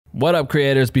What up,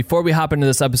 creators? Before we hop into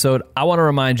this episode, I want to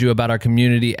remind you about our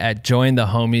community at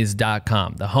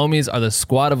jointhehomies.com. The homies are the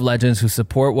squad of legends who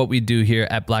support what we do here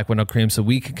at Black Window Cream so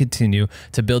we can continue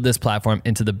to build this platform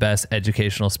into the best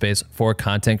educational space for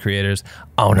content creators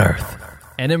on earth.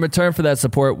 And in return for that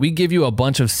support, we give you a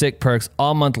bunch of sick perks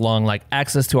all month long, like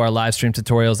access to our live stream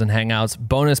tutorials and hangouts,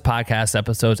 bonus podcast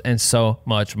episodes, and so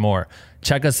much more.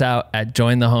 Check us out at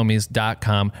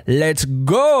jointhehomies.com. Let's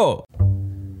go!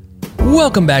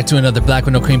 Welcome back to another Black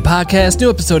Window Cream podcast.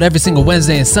 New episode every single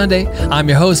Wednesday and Sunday. I'm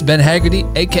your host, Ben Haggerty,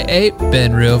 aka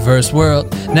Ben Real Verse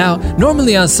World. Now,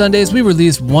 normally on Sundays, we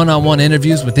release one-on-one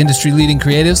interviews with industry-leading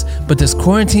creatives, but this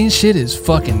quarantine shit is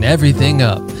fucking everything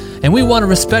up. And we want to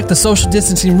respect the social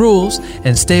distancing rules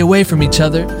and stay away from each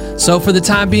other. So for the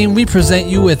time being, we present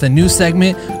you with a new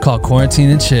segment called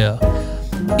Quarantine and Chill.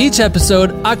 Each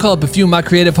episode, I call up a few of my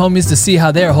creative homies to see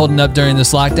how they're holding up during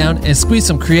this lockdown and squeeze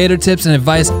some creator tips and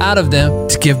advice out of them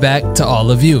to give back to all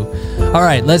of you. All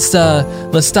right, let's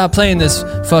stop playing this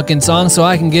fucking song so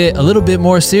I can get a little bit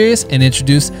more serious and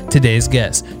introduce today's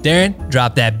guest. Darren,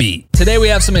 drop that beat. Today we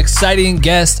have some exciting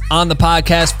guests on the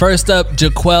podcast. First up,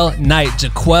 Jaquel Knight.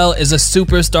 Jaquel is a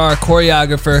superstar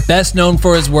choreographer, best known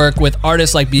for his work with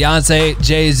artists like Beyonce,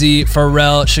 Jay-Z,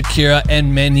 Pharrell, Shakira,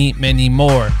 and many, many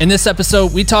more. In this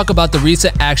episode, we talk about the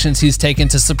recent actions he's taken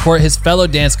to support his fellow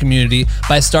dance community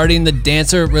by starting the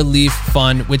Dancer Relief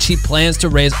Fund, which he plans to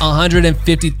raise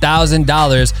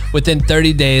 $150,000 within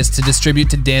 30 days to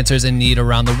distribute to dancers in need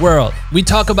around the world. We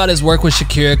talk about his work with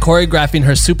Shakira, choreographing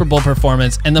her Super Bowl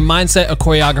performance, and the mindset a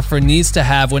choreographer needs to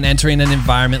have when entering an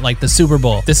environment like the Super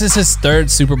Bowl. This is his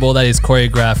third Super Bowl that he's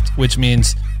choreographed, which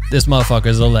means this motherfucker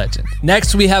is a legend.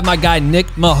 Next, we have my guy,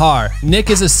 Nick Mahar. Nick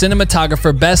is a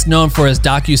cinematographer best known for his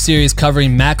docu-series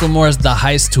covering Macklemore's The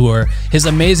Heist Tour, his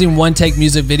amazing one-take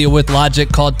music video with Logic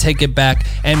called Take It Back,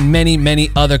 and many, many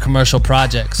other commercial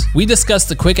projects. We discussed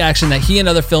the quick action that he and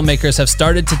other filmmakers have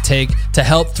started to take to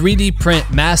help 3D print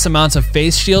mass amounts of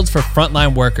face shields for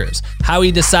frontline workers, how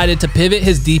he decided to pivot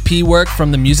his DP work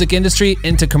from the music industry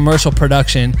into commercial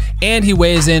production, and he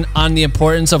weighs in on the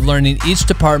importance of learning each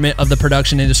department of the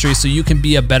production industry so you can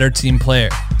be a better team player.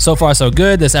 So far, so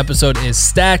good. This episode is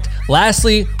stacked.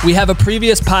 Lastly, we have a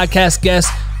previous podcast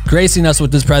guest gracing us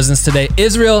with his presence today,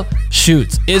 Israel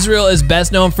Shoots. Israel is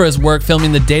best known for his work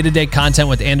filming the day-to-day content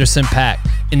with Anderson .Paak.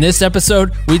 In this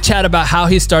episode, we chat about how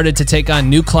he started to take on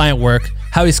new client work,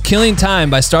 how he's killing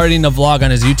time by starting a vlog on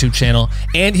his YouTube channel,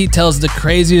 and he tells the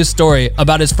craziest story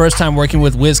about his first time working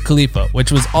with Wiz Khalifa,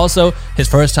 which was also his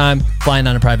first time flying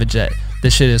on a private jet.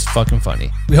 This shit is fucking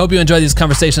funny. We hope you enjoy these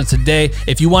conversations today.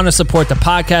 If you want to support the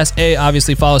podcast,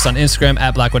 obviously follow us on Instagram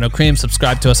at Black Window Cream,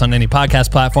 subscribe to us on any podcast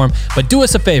platform, but do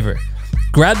us a favor,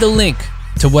 grab the link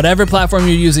to whatever platform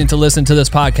you're using to listen to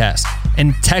this podcast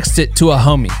and text it to a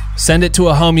homie. Send it to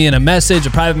a homie in a message,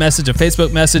 a private message, a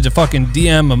Facebook message, a fucking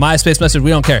DM, a MySpace message, we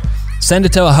don't care. Send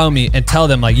it to a homie and tell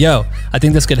them like, yo, I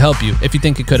think this could help you, if you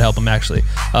think it could help them actually.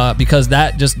 Because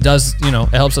that just does, it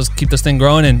helps us keep this thing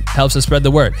growing and helps us spread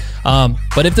the word.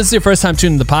 But if this is your first time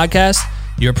tuning to the podcast,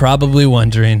 you're probably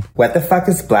wondering, what the fuck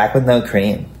is Black Window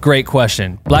Cream? Great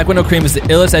question. Black Window Cream is the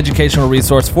illest educational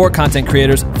resource for content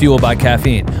creators fueled by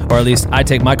caffeine. Or at least I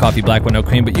take my coffee Black Window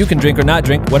Cream, but you can drink or not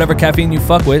drink whatever caffeine you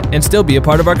fuck with and still be a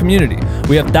part of our community.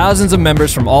 We have thousands of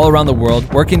members from all around the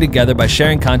world working together by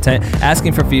sharing content,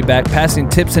 asking for feedback, passing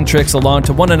tips and tricks along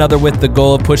to one another with the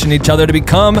goal of pushing each other to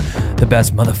become the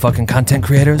best motherfucking content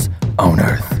creators on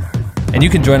earth. And you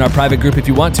can join our private group if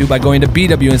you want to by going to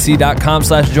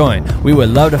bwnc.com/join. We would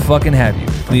love to fucking have you.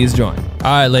 Please join. All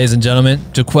right, ladies and gentlemen,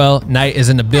 Jaquel Knight is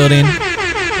in the building.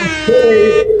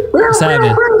 What's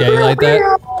happening? Yeah, you like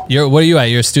that? Where are you at?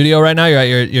 Your studio right now? You're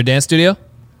at your dance studio?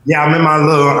 Yeah, I'm in my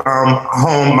little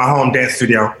home dance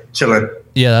studio, chilling.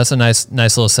 Yeah, that's a nice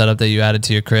little setup that you added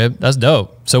to your crib. That's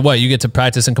dope. So what, you get to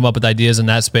practice and come up with ideas in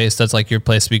that space? That's like your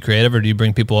place to be creative, or do you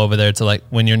bring people over there to like,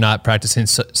 when you're not practicing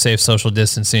safe social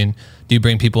distancing, do you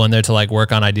bring people in there to like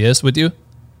work on ideas with you?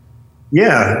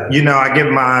 Yeah, I get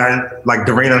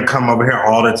Darina come over here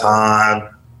all the time.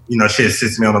 She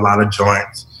assists me on a lot of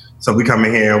joints. So we come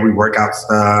in here, we work out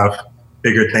stuff,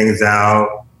 figure things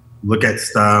out, look at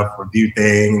stuff, review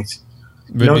things.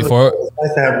 Before, it's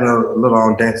nice to have a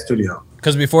little dance studio.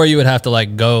 Because before you would have to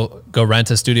like go rent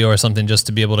a studio or something just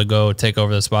to be able to go take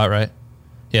over the spot, right?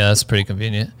 Yeah, that's pretty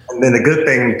convenient. And then the good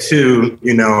thing too,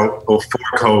 before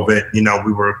COVID,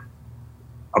 we were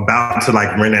about to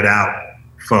like rent it out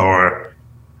for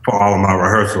all of my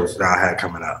rehearsals that I had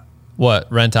coming up. What,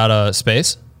 rent out a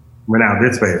space? Rent out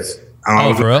this space.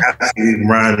 I for real? actually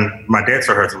run my dance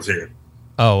rehearsals here.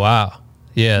 Oh, wow.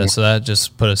 Yeah, so that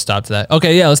just put a stop to that.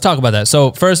 Okay, yeah, let's talk about that.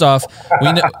 So first off,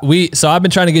 so I've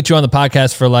been trying to get you on the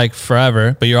podcast for like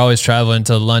forever, but you're always traveling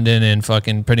to London and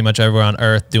fucking pretty much everywhere on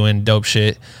earth doing dope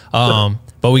shit.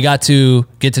 But we got to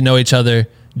get to know each other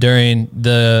during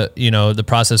the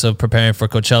process of preparing for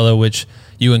Coachella, which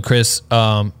you and Chris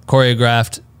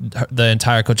choreographed the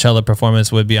entire Coachella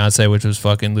performance with Beyonce, which was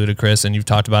fucking ludicrous, and you've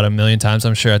talked about it a million times,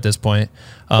 I'm sure, at this point,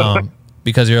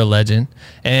 because you're a legend.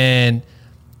 And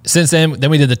since then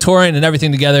we did the touring and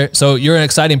everything together. So you're an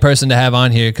exciting person to have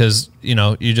on here because,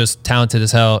 you're just talented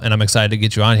as hell, and I'm excited to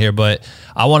get you on here. But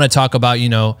I want to talk about,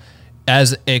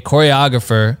 as a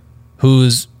choreographer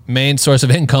whose main source of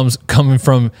income's coming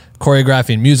from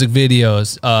choreographing music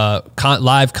videos,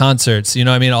 live concerts,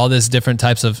 all these different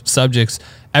types of subjects,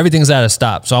 everything's at a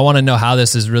stop. So I want to know how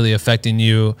this is really affecting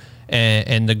you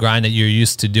and the grind that you're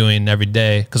used to doing every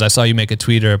day. Because I saw you make a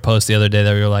tweet or a post the other day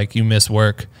that you were like, you miss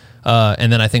work.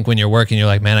 And then I think when you're working, you're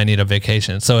like, man, I need a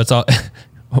vacation. So it's all,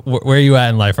 where are you at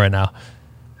in life right now?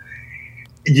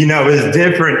 It's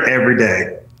different every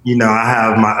day. I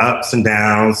have my ups and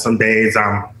downs. Some days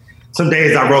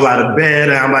I roll out of bed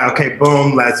and I'm like, okay,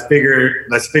 boom, let's figure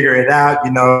it out.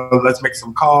 Let's make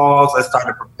some calls. Let's start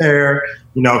to prepare,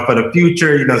 for the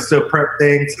future, still prep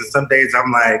things. And some days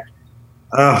I'm like,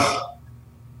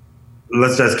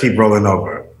 let's just keep rolling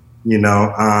over,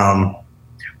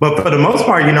 But for the most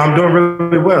part, I'm doing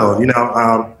really well.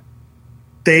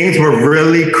 Things were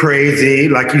really crazy.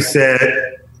 Like you said,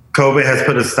 COVID has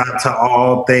put a stop to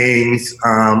all things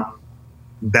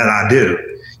that I do.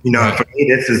 For me,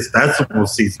 this is festival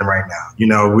season right now.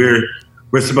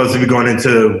 We're supposed to be going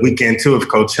into weekend 2 of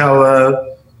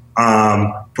Coachella.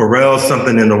 Pharrell,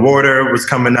 Something in the Water was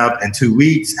coming up in 2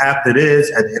 weeks after this,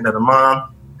 at the end of the month.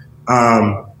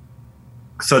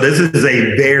 So this is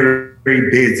a very,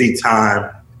 very busy time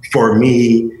for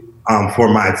me, for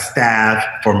my staff,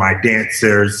 for my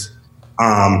dancers.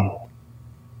 So,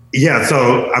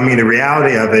 the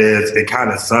reality of it is it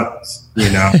kind of sucks,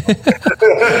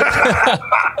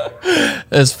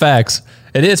 It's facts.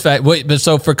 It is fact. Wait, but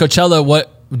so for Coachella,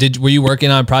 were you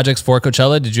working on projects for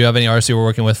Coachella? Did you have any artists you were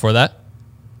working with for that?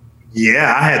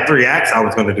 Yeah, I had 3 acts I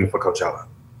was going to do for Coachella.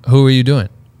 Who were you doing?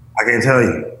 I can't tell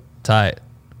you. Tight.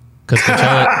 Because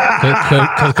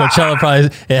Coachella probably,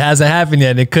 it hasn't happened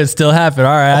yet, and it could still happen.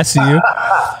 All right, I see you.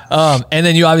 And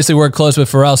then you obviously work close with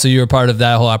Pharrell, so you were part of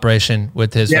that whole operation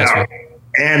with his festival.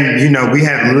 And, we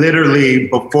had literally,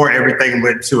 before everything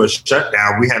went to a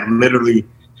shutdown, we had literally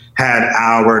had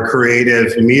our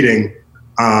creative meeting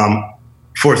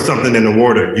for Something in the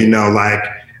Water, like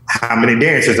how many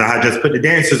dancers. I had just put the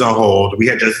dancers on hold. We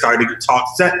had just started to talk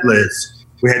set lists.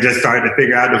 We had just started to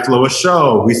figure out the flow of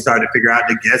show. We started to figure out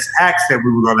the guest acts that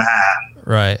we were going to have.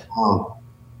 Right.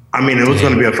 It was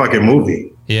going to be a fucking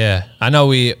movie. Yeah. I know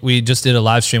we just did a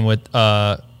live stream with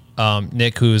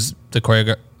Nick, who's the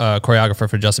choreographer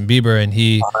for Justin Bieber, and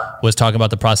he was talking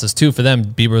about the process too. For them,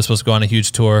 Bieber was supposed to go on a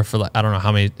huge tour for I don't know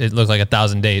how many, it looked like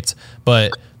 1,000 dates,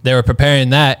 but they were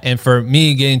preparing that. And for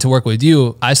me getting to work with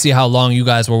you, I see how long you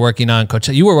guys were working on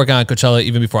Coachella. You were working on Coachella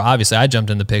even before, obviously, I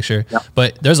jumped in the picture. Yep.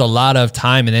 But there's a lot of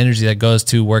time and energy that goes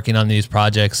to working on these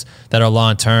projects that are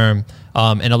long-term.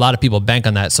 And a lot of people bank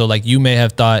on that. So like you may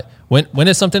have thought, when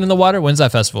is Something in the Water? When's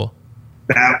that festival?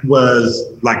 That was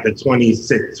like the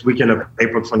 26th, weekend of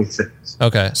April 26th.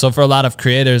 Okay. So for a lot of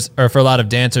creators or for a lot of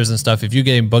dancers and stuff, if you're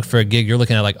getting booked for a gig, you're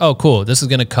looking at like, oh, cool, this is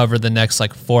going to cover the next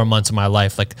like 4 months of my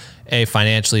life. Like A,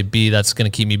 financially, B, that's going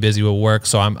to keep me busy with work.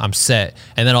 So I'm set.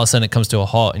 And then all of a sudden it comes to a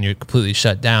halt and you're completely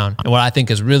shut down. And what I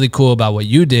think is really cool about what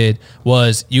you did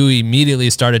was you immediately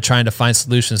started trying to find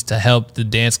solutions to help the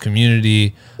dance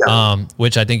community,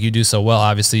 which I think you do so well.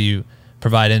 Obviously you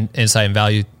provide insight and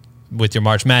value with your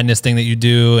March Madness thing that you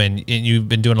do, and you've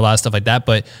been doing a lot of stuff like that,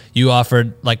 but you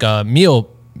offered like a meal,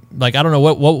 like, I don't know,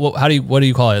 what do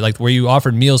you call it? Like where you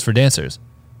offered meals for dancers?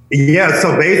 Yeah.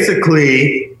 So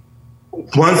basically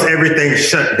once everything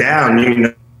shut down,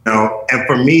 and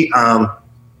for me, I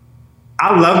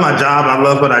love my job. I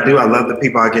love what I do. I love the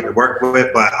people I get to work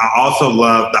with, but I also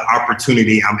love the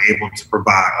opportunity I'm able to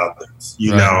provide others,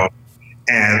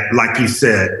 and like you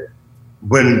said,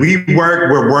 when we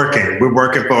work, we're working. We're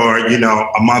working for,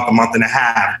 a month and a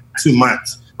half, 2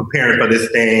 months preparing for this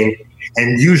thing.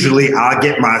 And usually I'll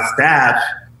get my staff,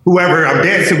 whoever I'm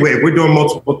dancing with, we're doing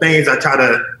multiple things. I try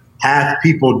to have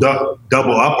people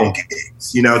double up on gigs,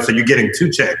 so you're getting 2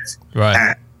 checks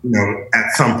at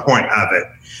some point of it.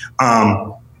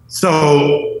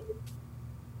 So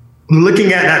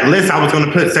looking at that list, I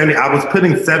was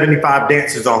putting 75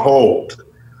 dancers on hold,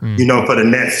 for the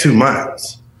next 2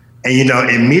 months. And,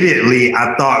 immediately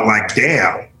I thought like,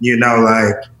 damn,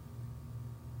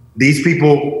 these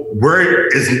people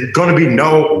is going to be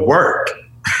no work.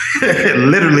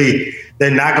 Literally,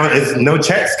 they're not going. There's no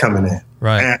checks coming in.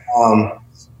 Right. And,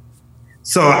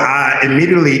 so I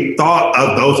immediately thought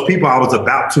of those people I was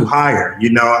about to hire. You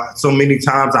know, so many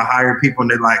times I hire people and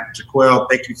they're like, Jaquel,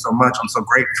 thank you so much. I'm so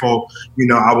grateful. You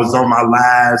know, I was on my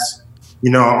last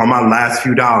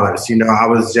few dollars. You know, I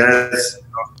was just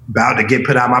about to get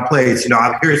put out my place. You know,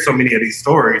 I've heard so many of these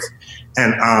stories.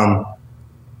 And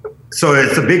so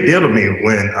it's a big deal to me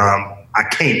when I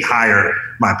can't hire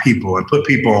my people and put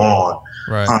people on.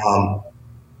 Right.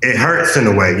 It hurts in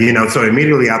a way, you know. So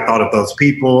immediately I thought of those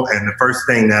people, and the first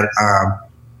thing that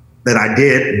I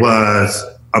did was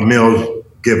a meal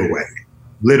giveaway.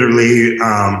 Literally,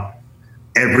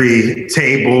 every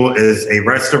table is a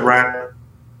restaurant,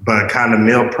 but kind of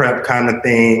meal prep kind of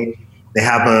thing. They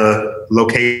have a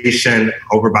location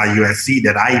over by USC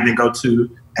that I even go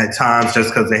to at times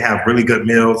just because they have really good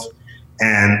meals.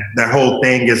 And their whole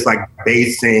thing is like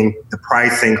basing the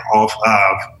pricing off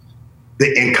of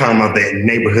the income of the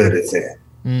neighborhood it's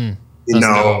in. You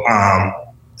know,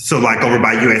 so like over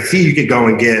by USC, you could go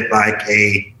and get like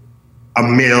a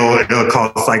meal. It'll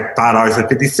cost like $5.50,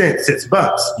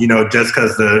 $6, you know, just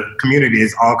because the community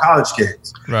is all college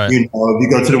kids. Right. You know, if you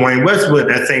go to the Wayne Westwood,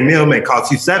 that same meal may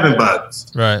cost you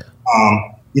 $7. Right.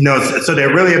 You know, so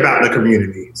they're really about the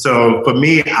community. So for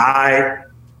me, I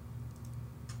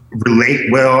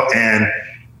relate well and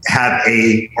have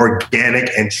a organic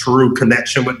and true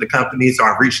connection with the company. So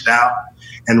I reached out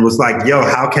and was like, yo,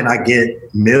 how can I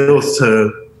get meals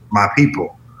to my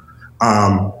people?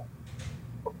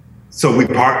 So we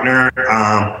partnered,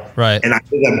 right. And I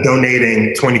ended up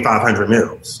donating 2,500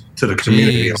 meals to the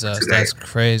community. Jesus, that's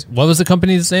crazy. What was the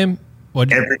company's name?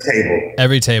 Every Table.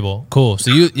 Every Table. Cool.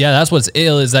 So that's what's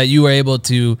ill is that you were able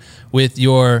to, with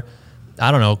your, I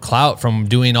don't know, clout from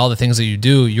doing all the things that you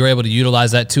do, you're able to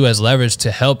utilize that too as leverage to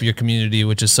help your community,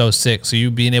 which is so sick. So you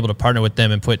being able to partner with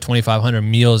them and put 2,500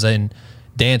 meals in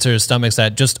dancers' stomachs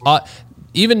that just,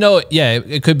 even though,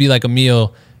 it could be like a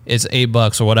meal, it's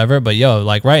 $8 or whatever, but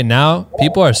like right now,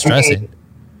 people are stressing.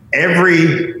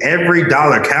 Every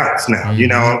dollar counts now, you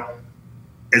know,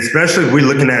 especially if we're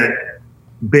looking at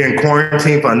being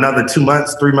quarantined for another 2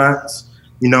 months, 3 months.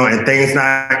 You know, and things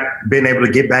not being able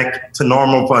to get back to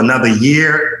normal for another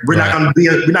year. We're not going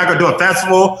to do a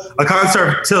festival, a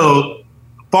concert till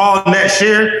fall next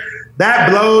year.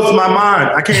 That blows my mind.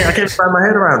 I can't wrap my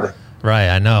head around it. Right,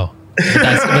 I know.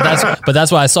 But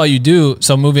that's what I saw you do.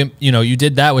 So moving, you know, you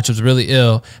did that, which was really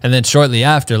ill, and then shortly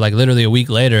after, like literally a week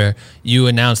later, you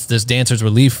announced this Dancers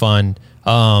Relief Fund.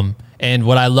 And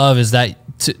what I love is that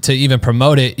to even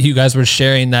promote it, you guys were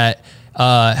sharing that.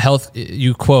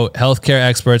 You quote, healthcare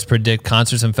experts predict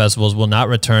concerts and festivals will not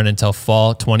return until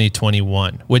fall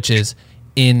 2021, which is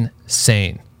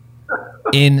insane.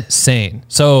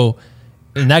 So,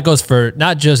 and that goes for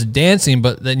not just dancing,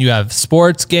 but then you have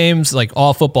sports games like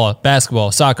all football,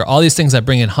 basketball, soccer, all these things that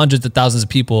bring in hundreds of thousands of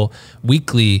people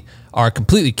weekly are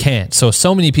completely canned.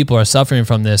 So many people are suffering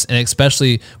from this. And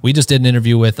especially, we just did an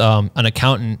interview with an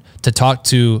accountant to talk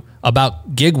to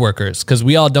about gig workers, because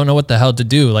we all don't know what the hell to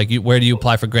do. Like, where do you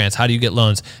apply for grants? How do you get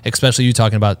loans? Especially you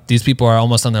talking about these people are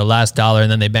almost on their last dollar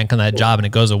and then they bank on that job and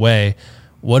it goes away.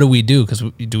 What do we do? Because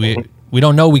we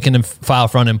don't know we can file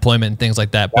for unemployment and things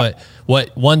like that. But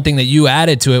one thing that you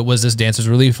added to it was this Dancers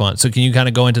Relief Fund. So can you kind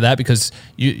of go into that? Because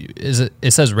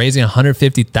it says raising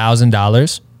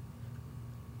 $150,000.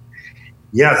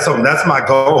 Yeah, so that's my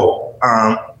goal,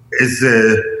 is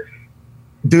to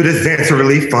do this Dancer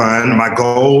Relief Fund. My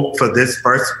goal for this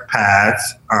first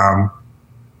pass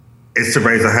is to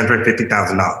raise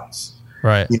 $150,000.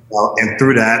 Right. You know, and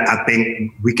through that, I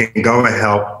think we can go and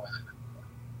help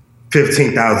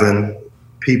 15,000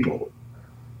 people.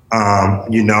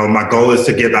 You know, my goal is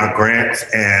to give out grants,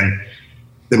 and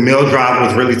the meal drive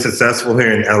was really successful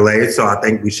here in LA, so I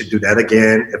think we should do that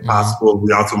again if possible.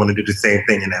 We also want to do the same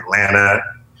thing in Atlanta.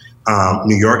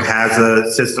 New York has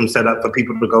a system set up for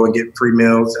people to go and get free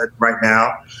meals right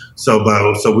now. So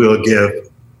we'll give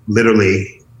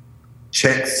literally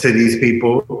checks to these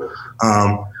people.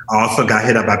 I also got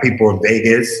hit up by people in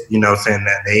Vegas, you know, saying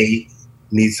that they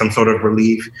need some sort of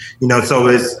relief, you know, so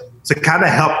it's to kind of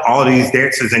help all these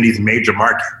dancers in these major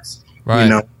markets, right. You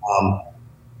know,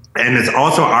 and it's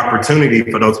also an opportunity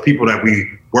for those people that we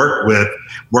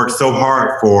work so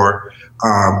hard for,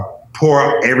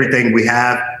 pour everything we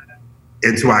have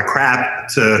into our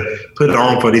craft to put it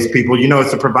on for these people, you know,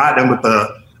 it's to provide them with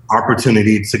the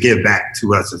opportunity to give back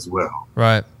to us as well.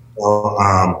 Right.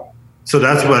 So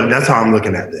that's how I'm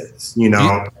looking at this, you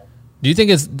know. Do you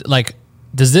think it's like,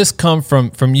 does this come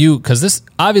from you? Because this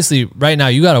obviously right now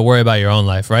you got to worry about your own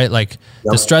life, right? Like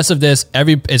the stress of this,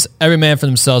 it's every man for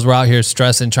themselves. We're out here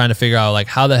stressing, trying to figure out like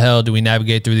how the hell do we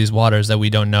navigate through these waters that we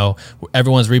don't know.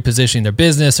 Everyone's repositioning their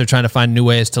business. They're trying to find new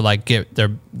ways to like get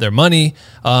their money.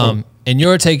 And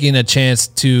you're taking a chance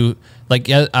to, like,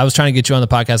 I was trying to get you on the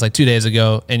podcast like 2 days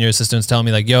ago, and your assistant's telling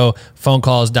me like, yo, phone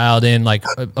calls dialed in, like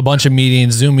a bunch of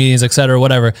meetings, Zoom meetings, et cetera,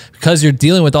 whatever, because you're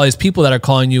dealing with all these people that are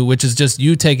calling you, which is just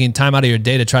you taking time out of your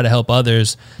day to try to help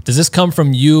others. Does this come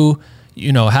from you,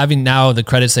 having now the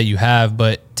credits that you have,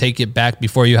 but take it back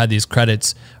before you had these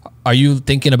credits? Are you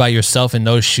thinking about yourself in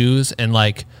those shoes and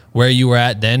like where you were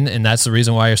at then? And that's the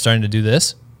reason why you're starting to do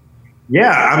this? Yeah.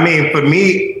 I mean, for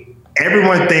me,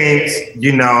 everyone thinks,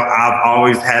 I've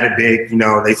always had it big.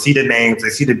 They see the names, they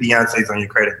see the Beyoncés on your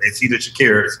credit, they see the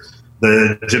Shakiras,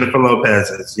 the Jennifer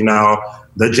Lopez's,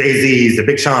 the Jay-Z's, the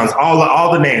Big Sean's,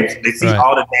 all the names. They see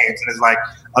all the names, and it's like,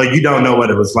 oh, you don't know what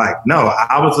it was like. No,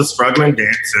 I was a struggling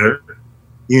dancer,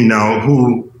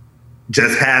 who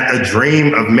just had a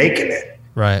dream of making it.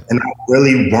 Right. And I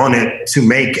really wanted to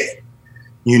make it,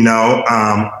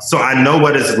 so I know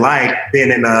what it's like being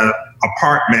in a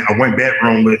apartment, a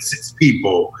 1-bedroom with 6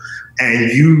 people, and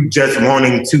you just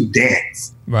wanting to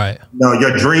dance. Right.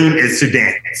 Your dream is to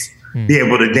dance, be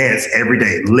able to dance every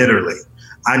day, literally.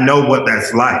 I know what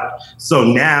that's like. So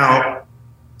now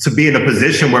to be in a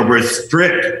position where we're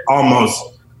stripped almost,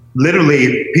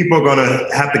 literally, people are going to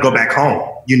have to go back home.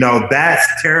 That's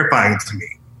terrifying to me,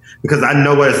 because I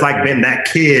know what it's like being that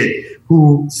kid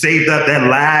who saved up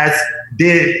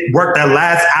worked that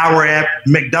last hour at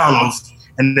McDonald's.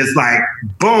 And it's like,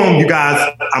 boom, you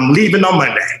guys, I'm leaving on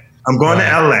Monday. I'm going to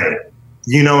LA.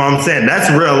 You know what I'm saying? That's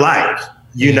real life.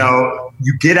 You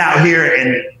get out here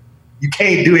and you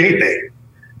can't do anything.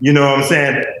 You know what I'm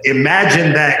saying?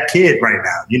 Imagine that kid right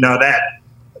now, that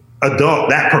adult,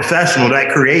 that professional,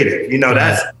 that creative,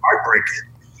 that's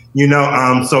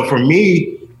heartbreaking. So for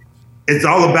me, it's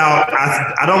all about,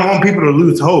 I don't want people to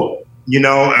lose hope.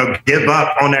 Or give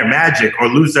up on their magic or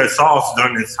lose their sauce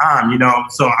during this time,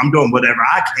 So I'm doing whatever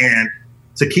I can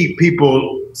to keep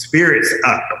people's spirits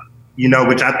up,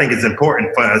 which I think is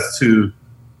important for us to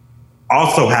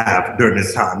also have during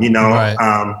this time, and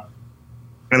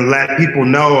let people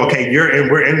know, okay,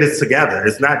 we're in this together.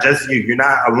 It's not just you. You're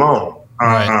not alone.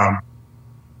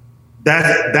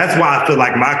 That's why I feel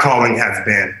like my calling has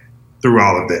been through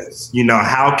all of this.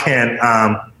 How can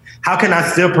I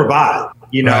still provide?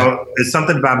 It's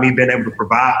something about me being able to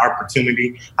provide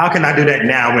opportunity. How can I do that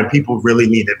now when people really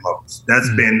need it most? That's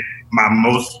been on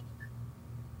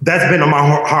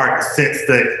my heart since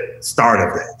the start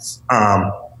of this.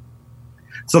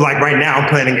 So like right now I'm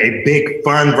planning a big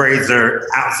fundraiser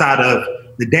outside of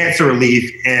the Dancer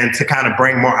Relief, and to kind of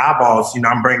bring more eyeballs,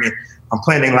 I'm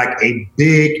planning like a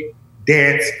big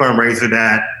dance fundraiser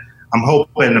that I'm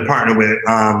hoping to partner with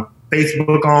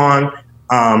Facebook on.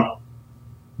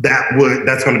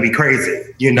 That's going to be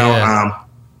crazy,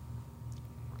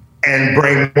 and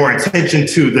bring more attention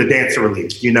to the Dancer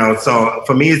Relief, So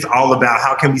for me, it's all about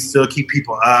how can we still keep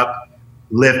people up,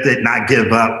 lifted, not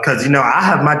give up. Because, I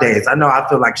have my days. I know I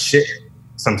feel like shit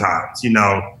sometimes,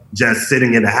 just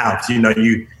sitting in the house. I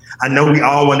know we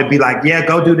all want to be like, yeah,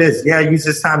 go do this. Yeah, use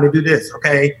this time to do this.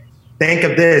 Okay, think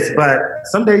of this. But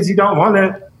some days you don't want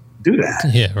to do that.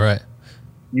 Yeah, right.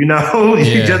 You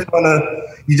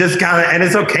just kind of, and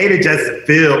it's okay to just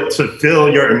feel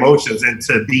your emotions and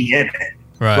to be in it.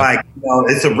 Right. Like,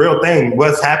 it's a real thing.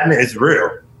 What's happening is real.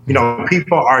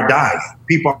 People are dying.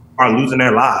 People are losing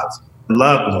their lives,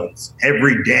 loved ones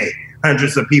every day.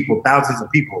 Hundreds of people, thousands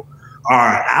of people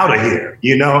are out of here,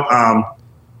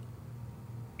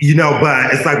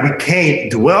 but it's like, we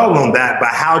can't dwell on that, but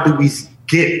how do we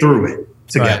get through it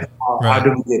together? Right. How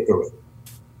do we get through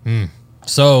it?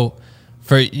 So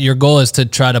for your goal is to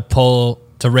try to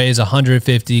raise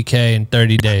 $150K in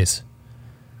 30 days.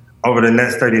 Over the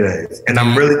next 30 days. And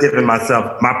I'm really giving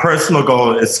myself, my personal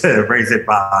goal is to raise it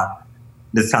by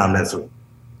this time next week.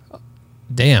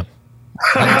 Damn.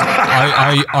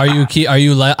 Are you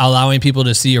allowing people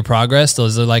to see your progress? So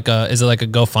is it like a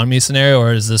GoFundMe scenario,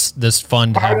 or is this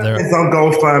fund have their? It's on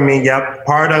GoFundMe. Yep.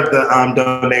 Part of the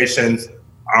donations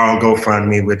are on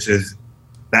GoFundMe,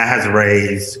 that has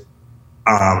raised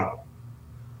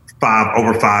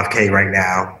over 5K right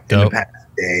now in the past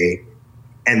day.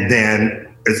 And then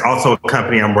it's also a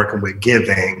company I'm working with,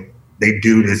 Giving. They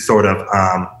do this sort of,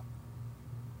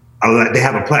 they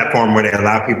have a platform where they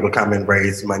allow people to come and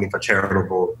raise money for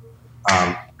charitable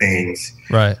things.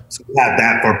 Right. So we have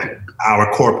that for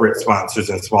our corporate sponsors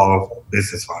and small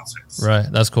business sponsors. Right.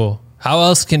 That's cool. How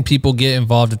else can people get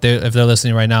involved if they're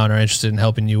listening right now and are interested in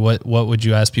helping you? What would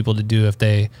you ask people to do if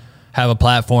they have a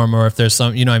platform, or if there's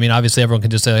some, I mean, obviously everyone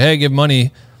can just say, hey, give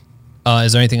money.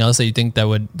 Is there anything else that you think that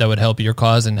would help your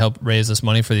cause and help raise this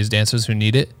money for these dancers who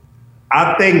need it?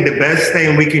 I think the best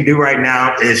thing we can do right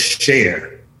now is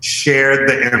share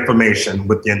the information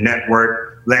with your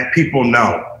network. Let people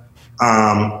know.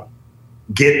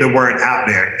 Get the word out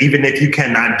there. Even if you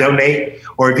cannot donate,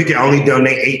 or if you can only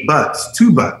donate $8,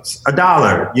 $2,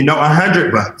 $1,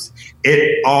 $100,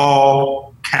 it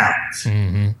all counts.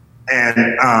 Mm-hmm.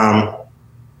 And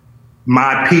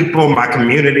my people, my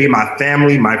community, my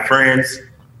family, my friends,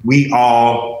 we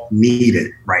all need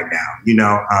it right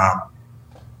now.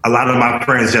 A lot of my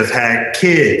friends just had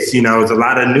kids. There's a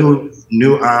lot of new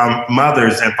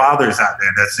mothers and fathers out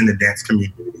there that's in the dance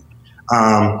community.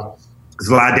 There's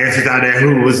a lot of dancers out there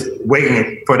who was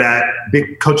waiting for that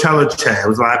big Coachella check. There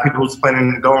was a lot of people who was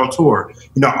planning to go on tour.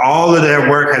 All of their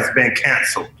work has been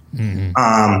canceled.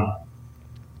 Mm-hmm.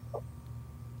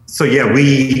 So yeah,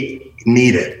 we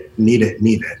need it.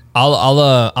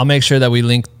 I'll make sure that we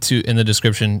link to in the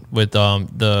description with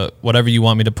the whatever you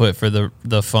want me to put for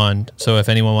the fund. So if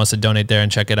anyone wants to donate there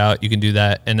and check it out, you can do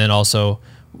that. And then also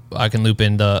I can loop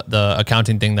in the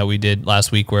accounting thing that we did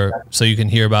last week, so you can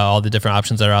hear about all the different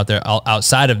options that are out there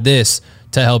outside of this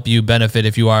to help you benefit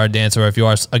if you are a dancer or if you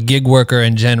are a gig worker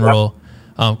in general.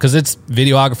 Because it's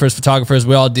videographers, photographers,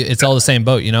 it's all the same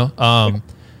boat,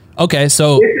 Okay,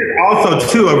 so this is also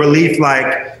too a relief. Like,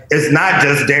 it's not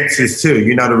just dancers too.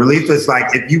 The relief is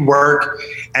like if you work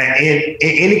in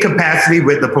any capacity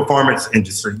with the performance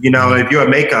industry. If you're a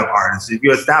makeup artist, if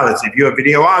you're a stylist, if you're a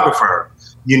videographer,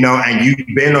 and you've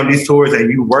been on these tours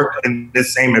and you work in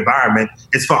this same environment,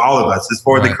 it's for all of us. It's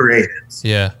for the creatives.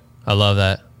 Yeah, I love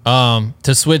that.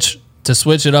 To switch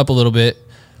it up a little bit,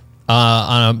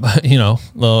 on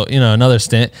a another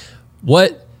stint.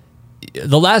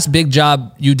 The last big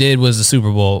job you did was the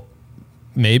Super Bowl.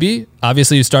 Maybe.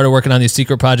 Obviously, you started working on these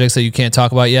secret projects that you can't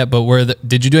talk about yet. But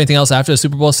did you do anything else after the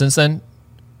Super Bowl since then?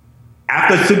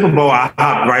 After the Super Bowl, I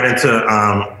hopped right into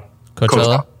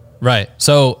Coachella. Right.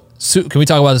 So, can we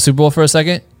talk about the Super Bowl for a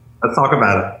second? Let's talk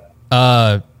about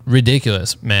it.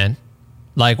 Ridiculous, man.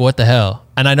 Like, what the hell?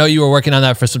 And I know you were working on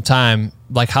that for some time.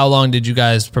 Like, how long did you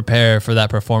guys prepare for that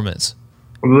performance?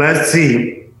 Let's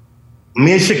see.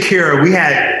 Me and Shakira,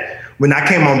 when I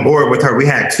came on board with her, we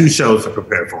had 2 shows to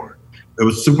prepare for. It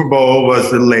was Super Bowl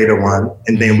was the later one.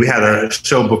 And then we had a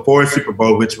show before Super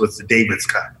Bowl, which was the Davis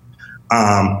Cup,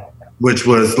 which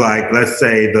was like, let's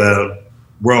say, the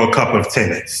World Cup of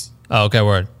tennis. Oh, okay,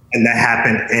 word. And that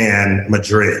happened in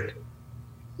Madrid.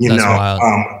 That's wild.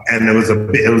 And it was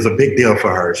a big deal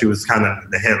for her. She was kind of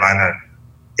the headliner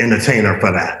entertainer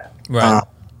for that. Right.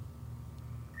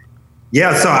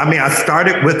 Yeah, so I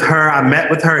started with her. I met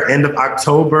with her end of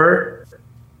October.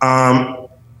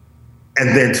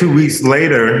 And then 2 weeks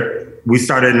later, we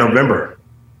started in November.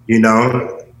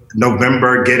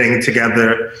 November getting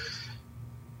together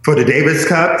for the Davis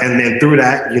Cup. And then through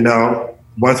that,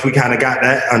 once we kind of got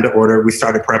that under order, we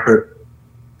started prepping,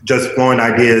 just throwing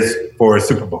ideas for a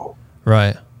Super Bowl.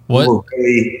 Right.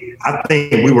 I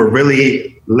think we were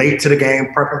really late to the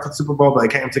game prepping for Super Bowl, but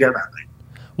it came together, I think.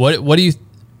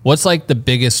 What's like the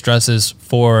biggest stresses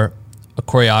for a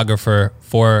choreographer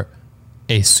for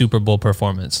a Super Bowl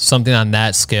performance? Something on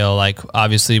that scale, like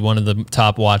obviously one of the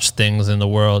top watched things in the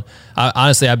world.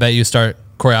 Honestly, I bet you start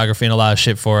choreographing a lot of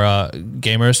shit for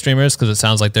gamer streamers, because it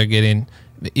sounds like they're getting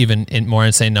even more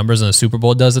insane numbers than the Super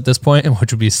Bowl does at this point,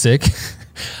 which would be sick.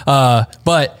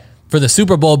 But for the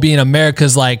Super Bowl being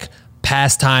America's like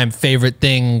pastime favorite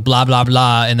thing, blah, blah,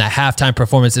 blah, and that halftime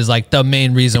performance is like the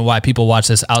main reason why people watch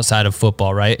this outside of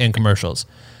football, right? And commercials.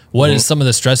 What is some of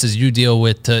the stresses you deal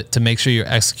with to make sure you're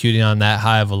executing on that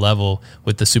high of a level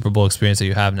with the Super Bowl experience that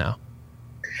you have now?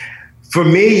 For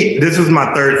me, this was my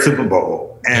 3rd Super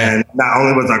Bowl. And not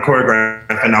only was I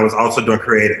choreographing, I was also doing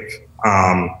creative.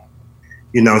 So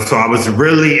it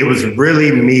was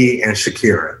really me and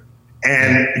Shakira.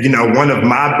 And, one of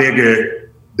my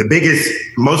the biggest,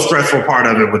 most stressful part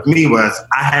of it with me was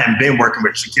I hadn't been working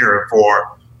with Shakira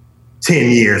for 10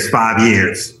 years, 5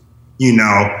 years,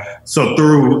 So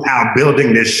throughout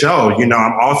building this show,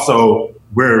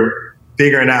 we're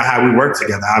figuring out how we work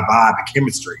together, our vibe and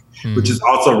chemistry, which is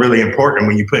also really important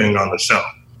when you're putting on the show.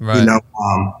 Right.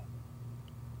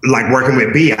 Like working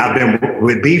with B, I've been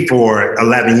with B for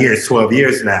 11 years, 12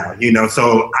 years now,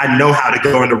 so I know how to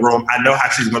go in the room. I know how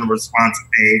she's going to respond to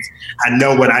things. I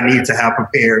know what I need to have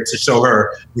prepared to show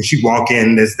her when she walk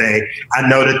in this day. I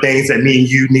know the things that me and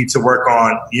you need to work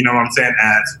on, you know what I'm saying?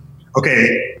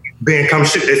 Okay, Ben, come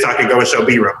shoot this so I can go and show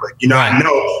B real quick. Right.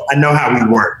 I know how we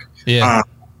work. Yeah.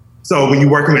 So when you're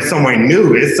working with someone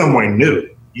new, it's someone new.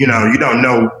 You know, you don't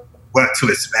know what to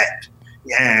expect.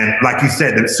 And like you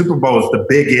said, the Super Bowl is the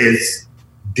biggest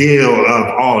deal of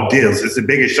all deals. It's the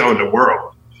biggest show in the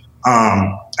world.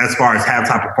 As far as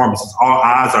halftime performances, all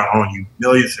eyes are on you,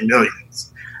 millions and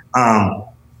millions.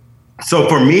 So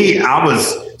for me, I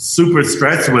was super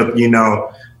stressed with, you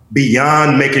know,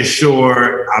 beyond making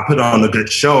sure I put on a good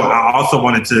show, I also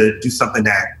wanted to do something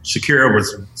that Shakira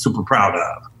was super proud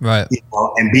of, right? You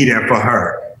know, and be there for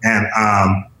her,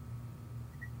 and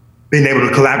being able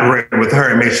to collaborate with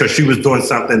her and make sure she was doing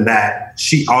something that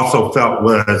she also felt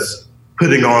was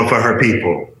putting on for her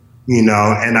people, you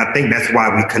know. And I think that's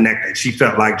why we connected. She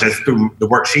felt like just through the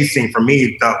work she's seen from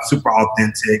me, felt super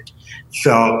authentic,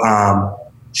 felt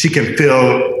she can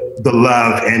feel the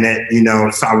love in it, you know.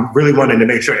 So I really wanted to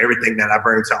make sure everything that I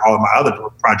bring to all of my other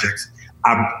projects,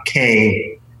 I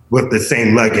came with the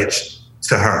same luggage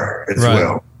to her as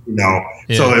well, you know.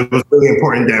 Yeah. So it was really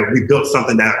important that we built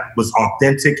something that was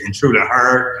authentic and true to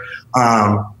her,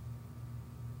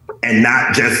 and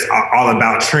not just all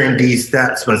about trendy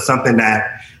steps, but something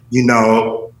that, you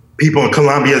know, people in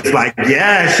Colombia is like,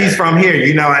 yeah, she's from here,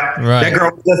 you know. That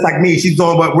girl was just like me. She's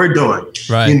doing what we're doing,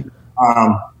 right? You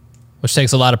know, which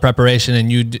takes a lot of preparation,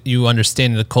 and you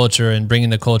understanding the culture and bringing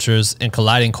the cultures and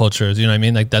colliding cultures. You know what I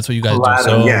mean? Like that's what you guys do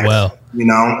so well. You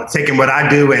know, taking what I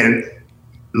do and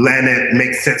letting it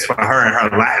make sense for her and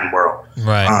her Latin world.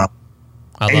 Right.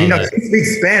 And you know, she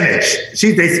speaks Spanish.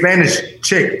 She's a Spanish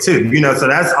chick too. You know, so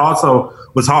that's also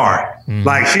was hard.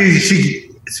 Like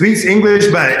she speaks English,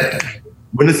 but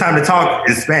when it's time to talk,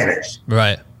 it's Spanish.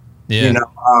 Right. Yeah. You know,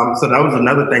 so that was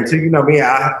another thing too. You know me,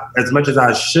 as much as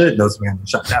I should know Spanish,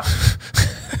 shut down.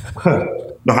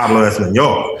 No hablo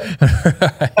español.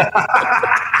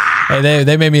 Hey,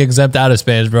 they made me exempt out of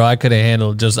Spanish, bro. I couldn't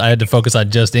handle I had to focus on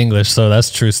just English. So that's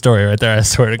a true story right there. I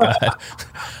swear to God.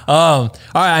 All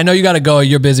right. I know you got to go.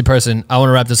 You're a busy person. I want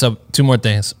to wrap this up. Two more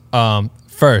things.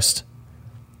 First,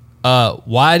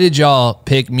 why did y'all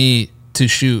pick me to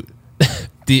shoot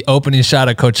the opening shot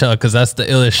of Coachella? Because that's the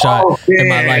illest shot in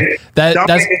my life. That's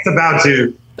it's about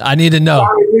you. I need to know.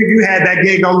 You had that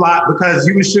gig on lock because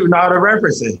you were shooting all the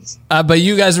references. But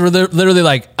you guys were literally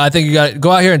like, I think you got to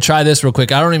go out here and try this real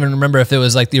quick. I don't even remember if it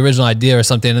was like the original idea or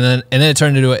something. And then it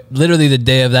turned into literally the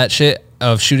day of that shit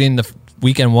of shooting the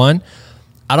weekend one.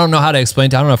 I don't know how to explain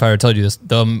to you. I don't know if I ever told you this.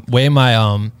 The way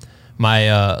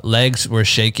my legs were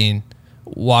shaking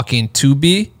walking to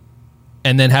B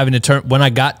and then having to turn when I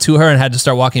got to her and had to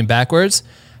start walking backwards.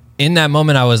 In that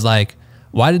moment, I was like,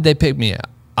 why did they pick me?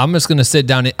 I'm just going to sit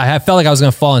down. I felt like I was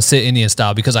going to fall and sit Indian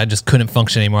style because I just couldn't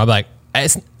function anymore. I'm like,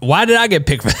 why did I get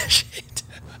picked for that shit?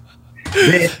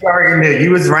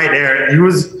 You was right there. You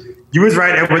was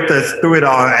right there with us through it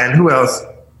all. And who else?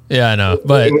 Yeah, I know.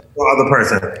 But no other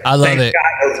person. I love it.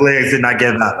 God, those legs did not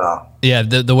get that though. Yeah,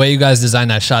 the way you guys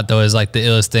designed that shot though is like the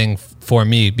illest thing for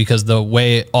me because the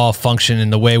way it all functioned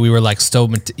and the way we were like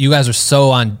you guys are so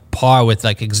on par with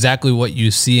like exactly what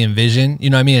you see and vision, you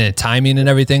know what I mean, and timing and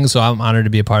everything. So I'm honored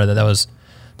to be a part of that.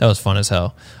 That was fun as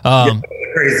hell.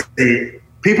 Crazy.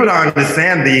 People don't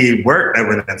understand the work that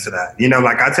went into that. You know,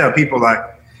 like I tell people, like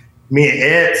me and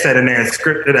Ed sat in there and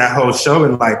scripted that whole show,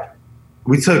 and like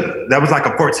that was like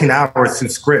a 14 hours to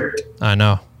script. I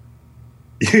know.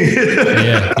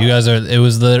 Yeah, you guys it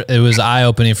was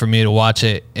eye-opening for me to watch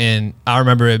it, and I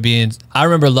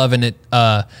remember loving it.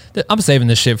 I'm saving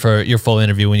this shit for your full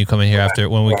interview when you come in here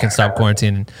when we can stop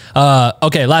quarantining.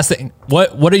 Okay, last thing.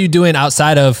 What are you doing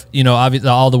outside of, you know, obviously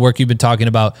all the work you've been talking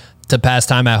about to pass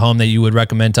time at home that you would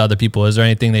recommend to other people? Is there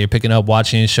anything that you're picking up,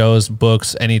 watching shows,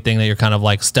 books, anything that you're kind of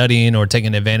like studying or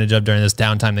taking advantage of during this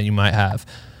downtime that you might have?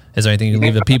 Is there anything you can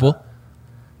leave the people?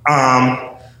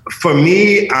 For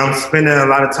me, I'm spending a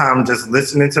lot of time just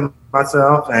listening to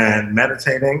myself and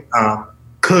meditating.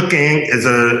 Cooking is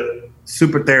a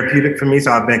super therapeutic for me,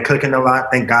 so I've been cooking a lot.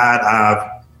 Thank God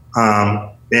I've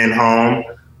been home.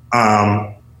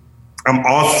 I'm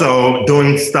also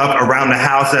doing stuff around the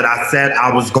house that I said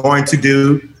I was going to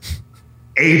do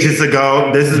ages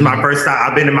ago. This is my first time.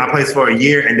 I've been in my place for a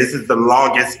year, and this is the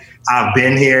longest I've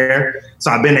been here. So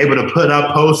I've been able to put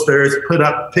up posters, put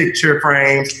up picture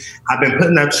frames. I've been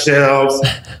putting up shelves.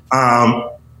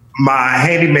 My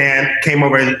handyman came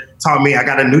over and taught me. I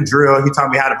got a new drill. He taught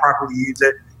me how to properly use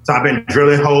it. So I've been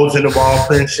drilling holes in the wall,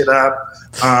 putting shit up.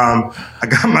 I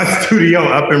got my studio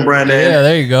up and running. Yeah,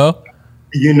 there you go.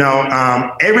 You know,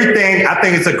 everything, I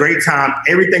think it's a great time.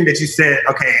 Everything that you said,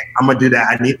 okay, I'm going to do that.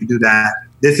 I need to do that.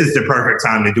 This is the perfect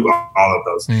time to do all of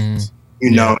those things, you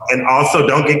know, and also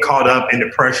don't get caught up in the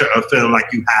pressure of feeling like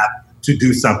you have to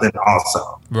do something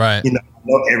also. Right. You know,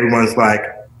 everyone's like,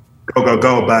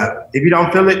 go. But if you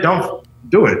don't feel it, don't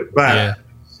do it. But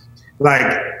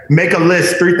like, make a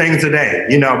list, 3 things a day,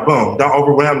 boom, don't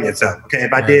overwhelm yourself. Okay.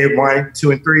 If I did 1,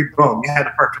 2, and 3, boom, you had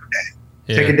a perfect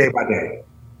day. Take it day by day.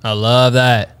 I love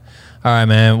that. All right,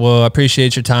 man. Well, I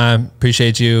appreciate your time.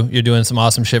 Appreciate you. You're doing some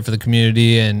awesome shit for the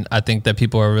community. And I think that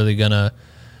people are really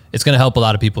it's going to help a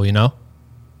lot of people, Yeah,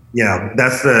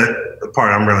 that's the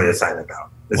part I'm really excited about.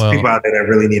 There's people out there that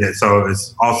really need it. So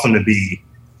it's awesome to be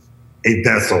a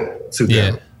vessel to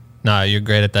them. No, you're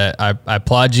great at that. I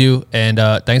applaud you. And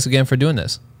thanks again for doing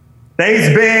this. Thanks,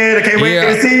 Ben. I can't wait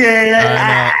to see you.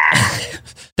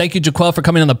 Thank you, Jaquel, for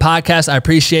coming on the podcast. I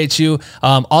appreciate you.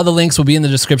 All the links will be in the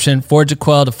description for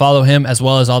Jaquel to follow him, as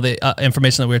well as all the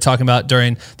information that we were talking about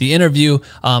during the interview.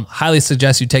 Highly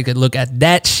suggest you take a look at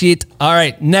that shit. All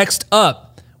right, next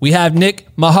up, we have Nick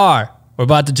Mahar. We're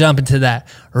about to jump into that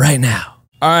right now.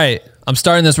 All right, I'm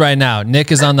starting this right now.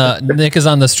 Nick is on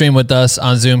the stream with us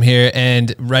on Zoom here,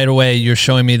 and right away you're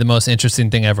showing me the most interesting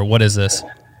thing ever. What is this?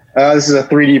 This is a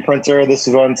 3D printer. This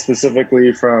is one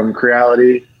specifically from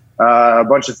Creality. A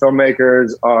bunch of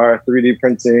filmmakers are 3D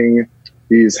printing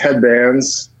these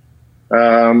headbands,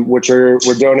 which we're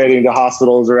donating to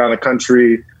hospitals around the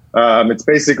country.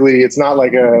 It's not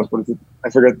like I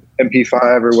forget,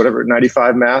 MP5 or whatever,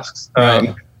 95 masks,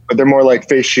 but they're more like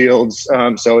face shields.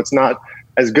 So it's not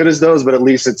as good as those, but at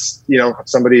least it's,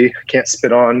 somebody can't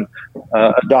spit on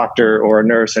a doctor or a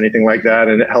nurse, anything like that.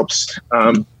 And it helps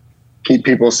keep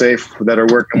people safe that are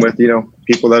working with,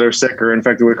 people that are sick or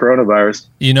infected with coronavirus.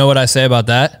 You know what I say about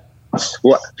that?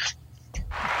 What?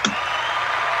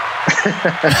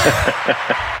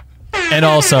 And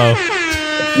also,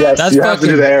 yes, you have to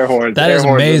do the air horn. That is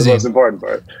amazing. The most important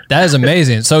part. That is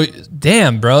amazing. So,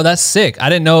 damn, bro, that's sick. I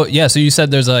didn't know. Yeah. So you said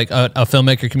there's like a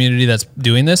filmmaker community that's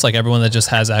doing this. Like everyone that just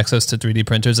has access to 3D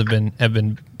printers have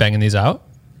been banging these out.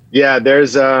 Yeah,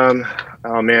 there's Andrew.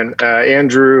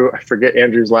 I forget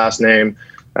Andrew's last name.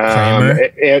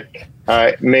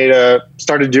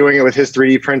 Started doing it with his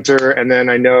 3D printer, and then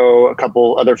I know a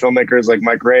couple other filmmakers like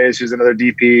Mike Reyes, who's another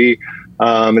DP,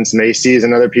 and some ACs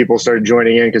and other people started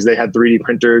joining in because they had 3D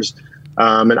printers.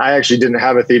 And I actually didn't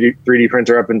have a 3D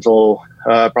printer up until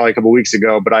probably a couple weeks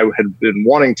ago, but I had been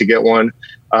wanting to get one,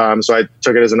 so I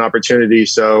took it as an opportunity.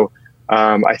 So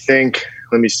I think,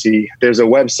 let me see, there's a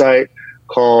website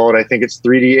called, I think it's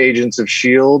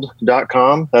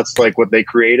 3dagentsofshield.com. That's like what they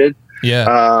created.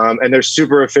 Yeah. And they're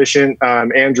super efficient.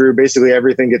 Andrew, basically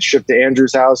everything gets shipped to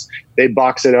Andrew's house. They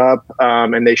box it up,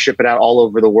 and they ship it out all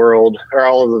over the world or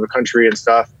all over the country and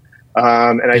stuff.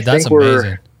 And I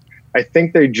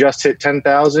think they just hit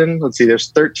 10,000. Let's see,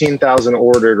 there's 13,000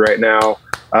 ordered right now.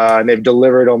 And they've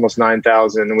delivered almost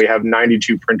 9,000, and we have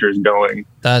 92 printers going.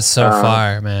 That's so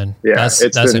fire, man. Yeah, that's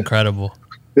incredible.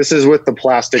 This is with the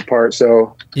plastic part,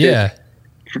 so yeah,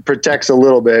 it protects a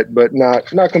little bit, but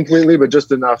not completely, but just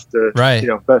enough to,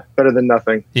 better than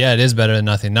nothing. Yeah, it is better than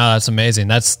nothing. No, that's amazing.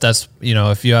 That's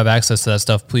if you have access to that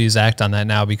stuff, please act on that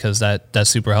now, because that's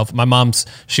super helpful. My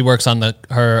she works on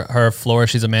her floor.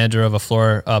 She's a manager of a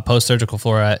floor, post-surgical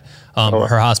floor at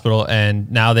her hospital,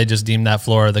 and now they just deemed that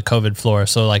floor the COVID floor.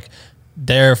 So like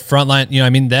their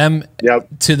frontline, them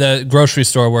to the grocery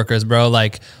store workers, bro,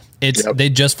 like. They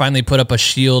just finally put up a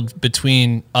shield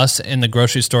between us and the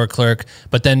grocery store clerk,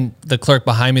 but then the clerk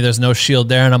behind me, there's no shield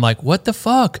there. And I'm like, what the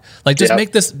fuck? Like, just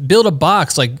make this, build a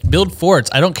box, like build forts.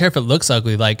 I don't care if it looks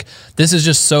ugly. Like, this is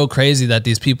just so crazy that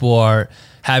these people are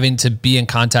having to be in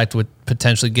contact with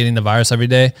potentially getting the virus every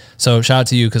day. So shout out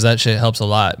to you, because that shit helps a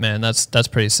lot, man. That's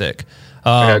pretty sick.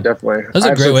 Yeah, definitely. That's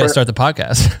a great way to start the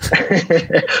podcast.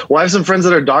 Well, I have some friends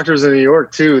that are doctors in New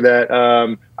York too that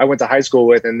I went to high school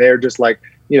with, and they're just like,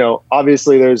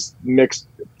 obviously there's mixed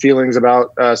feelings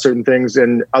about certain things,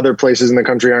 and other places in the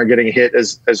country aren't getting hit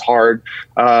as hard.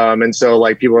 And so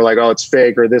like people are like, oh, it's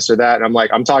fake or this or that. And I'm like,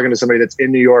 I'm talking to somebody that's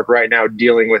in New York right now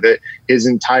dealing with it. His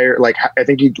entire, like, I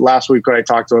think last week when I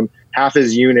talked to him, half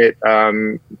his unit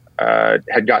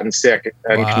had gotten sick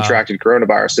and contracted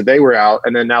coronavirus. So they were out,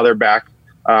 and then now they're back.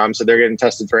 So they're getting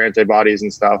tested for antibodies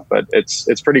and stuff, but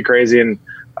it's pretty crazy. And,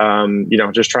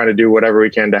 just trying to do whatever we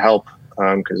can to help,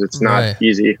 because it's not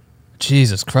easy.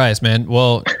 Jesus Christ, man.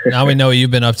 Well, now we know what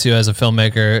you've been up to as a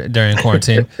filmmaker during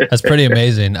quarantine. That's pretty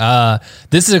amazing.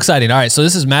 This is exciting. All right. So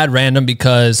this is mad random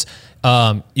because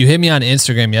you hit me on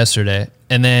Instagram yesterday,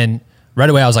 and then right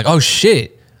away I was like, oh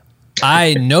shit,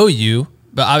 I know you,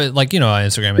 but I was like, on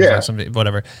Instagram and like somebody,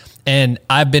 whatever. And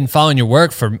I've been following your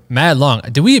work for mad long.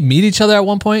 Did we meet each other at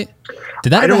one point?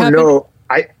 Did that ever happen?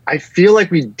 I feel like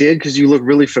we did because you look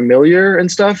really familiar and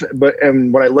stuff.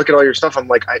 And when I look at all your stuff, I'm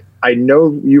like, I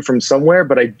know you from somewhere,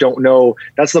 but I don't know.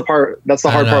 That's the hard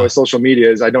part with social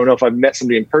media is I don't know if I've met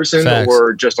somebody in person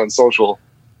or just on social.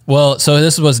 Well, so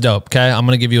this was dope. Okay, I'm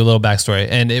gonna give you a little backstory.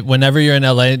 And whenever you're in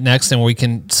LA next, and we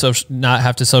can not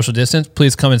have to social distance,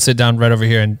 please come and sit down right over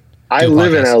here. And I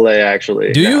live in LA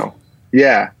actually. Do you?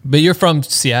 Yeah. But you're from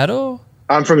Seattle?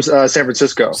 I'm from San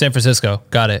Francisco. San Francisco.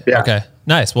 Got it. Yeah. Okay.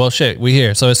 Nice. Well, shit, we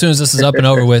here. So as soon as this is up and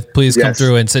over with, please come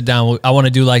through and sit down. I want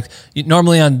to do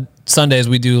normally on Sundays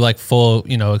we do like full,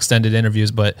 extended interviews,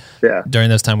 but during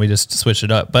this time we just switched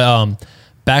it up. But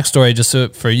backstory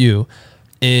just for you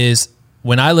is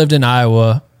when I lived in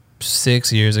Iowa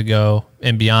 6 years ago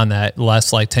and beyond that, the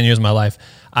last like 10 years of my life,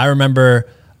 I remember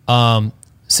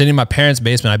sitting in my parents'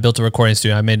 basement. I built a recording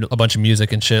studio. I made a bunch of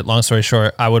music and shit. Long story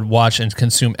short, I would watch and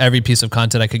consume every piece of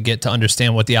content I could get to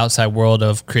understand what the outside world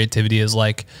of creativity is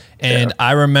like. And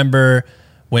I remember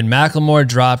when Macklemore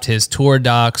dropped his tour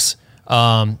docs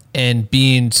and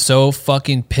being so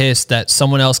fucking pissed that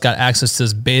someone else got access to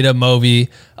this beta movie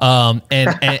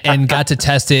and got to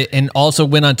test it, and also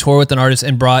went on tour with an artist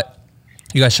and brought,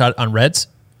 you guys shot on Reds?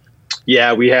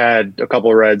 Yeah, we had a couple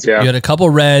of Reds. Yeah, you had a couple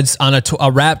of Reds on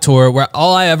a rap tour where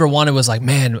all I ever wanted was like,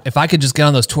 man, if I could just get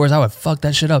on those tours, I would fuck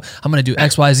that shit up. I'm gonna do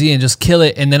X, Y, Z and just kill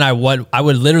it. And then I would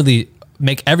literally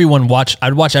make everyone watch.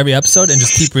 I'd watch every episode and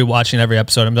just keep rewatching every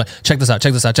episode. I'm like, check this out,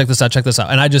 check this out, check this out, check this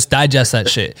out, and I just digest that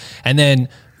shit. And then,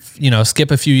 skip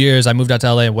a few years, I moved out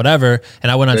to LA and whatever,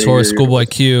 and I went on tour with Schoolboy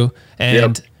Q,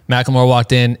 and Macklemore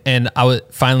walked in, and I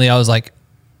was like,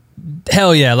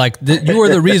 hell yeah, like you were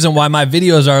the reason why my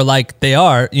videos are like they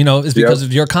are, is because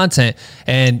of your content.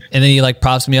 And then he like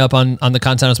props me up on the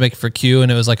content I was making for Q,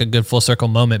 and it was like a good full circle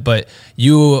moment. But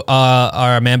you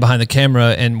are a man behind the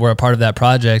camera and were a part of that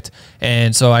project,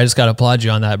 and so I just gotta applaud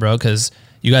you on that, bro, because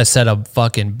you guys set a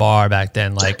fucking bar back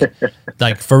then, like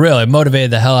for real. It motivated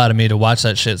the hell out of me to watch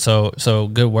that shit. So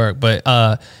good work. But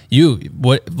what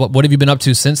have you been up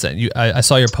to since then? I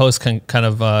saw your post kind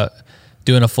of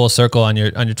doing a full circle on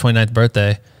your 29th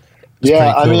birthday.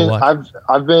 Yeah, cool. I mean,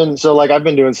 I've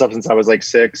been doing stuff since I was like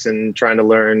 6 and trying to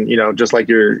learn, just like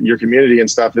your community and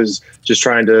stuff is just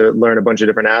trying to learn a bunch of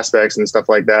different aspects and stuff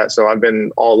like that. So I've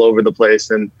been all over the place.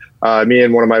 And me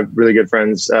and one of my really good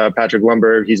friends, Patrick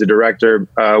Lumberg, he's a director.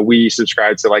 We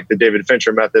subscribe to like the David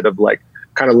Fincher method of like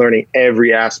kind of learning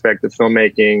every aspect of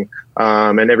filmmaking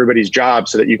and everybody's job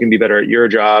so that you can be better at your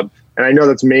job. And I know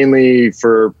that's mainly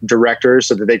for directors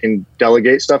so that they can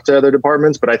delegate stuff to other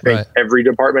departments. But I think every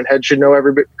department head should know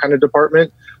every kind of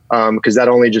department because that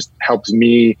only just helps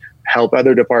me help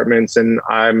other departments. And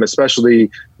I'm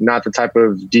especially not the type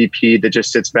of DP that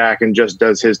just sits back and just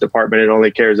does his department. It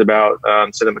only cares about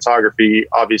cinematography.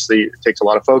 Obviously, it takes a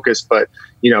lot of focus. But,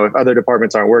 if other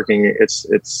departments aren't working,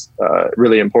 it's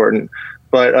really important.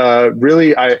 But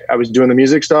really, I was doing the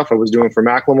music stuff. I was doing for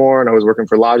Macklemore, and I was working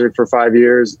for Logic for 5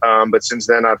 years. But since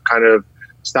then, I've kind of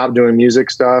stopped doing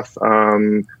music stuff.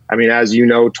 I mean, as you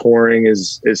know, touring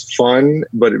is fun,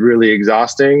 but really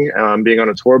exhausting. Being on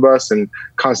a tour bus and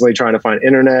constantly trying to find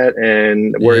internet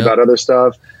and worry about other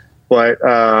stuff. But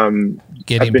I've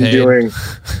been doing.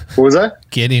 What was that?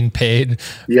 Getting paid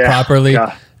properly.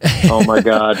 God. Oh my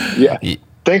God! Yeah.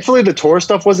 Thankfully, the tour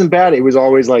stuff wasn't bad. It was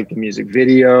always like the music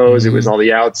videos. It was all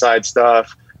the outside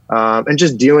stuff and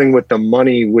just dealing with the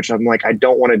money, which I'm like, I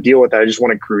don't want to deal with that. I just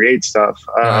want to create stuff.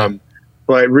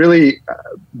 But really,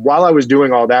 while I was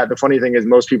doing all that, the funny thing is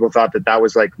most people thought that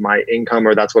was like my income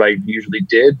or that's what I usually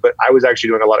did. But I was actually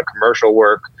doing a lot of commercial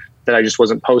work that I just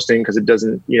wasn't posting because it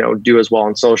doesn't, do as well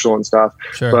on social and stuff.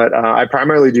 Sure. But I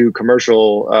primarily do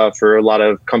commercial for a lot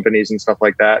of companies and stuff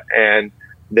like that. And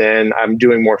then I'm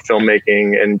doing more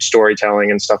filmmaking and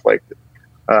storytelling and stuff like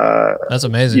that. That's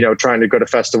amazing. Trying to go to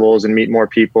festivals and meet more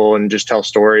people and just tell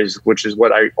stories, which is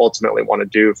what I ultimately want to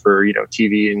do for,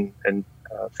 TV and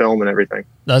film and everything.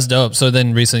 That's dope. So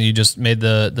then recently you just made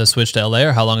the switch to LA,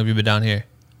 or how long have you been down here?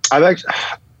 Somebody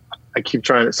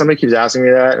keeps asking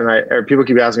me that or people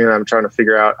keep asking me that. I'm trying to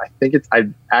figure out. I think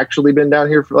I've actually been down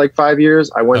here for like 5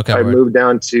 years. I moved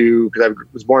down because I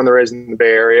was born and raised in the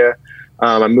Bay Area.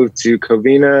 I moved to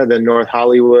Covina, then North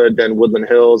Hollywood, then Woodland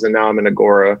Hills, and now I'm in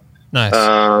Agora. Nice.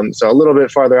 So a little bit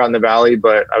farther out in the valley,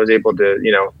 but I was able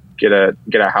to, get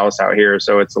a house out here,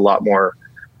 so it's a lot more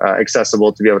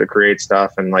accessible to be able to create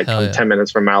stuff, and like 10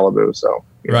 minutes from Malibu. So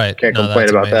can't complain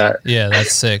about that. Yeah,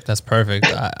 that's sick. That's perfect.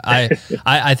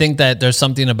 I think that there's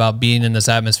something about being in this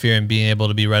atmosphere and being able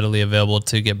to be readily available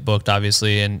to get booked,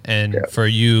 obviously, and for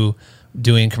you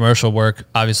doing commercial work,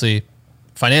 obviously.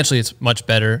 financially it's much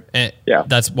better. And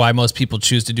that's why most people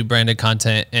choose to do branded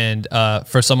content. And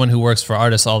for someone who works for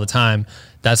artists all the time,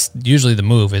 that's usually the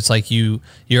move. It's like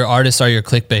your artists are your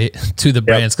clickbait to the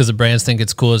brands, because the brands think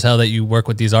it's cool as hell that you work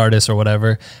with these artists or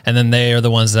whatever. And then they are the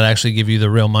ones that actually give you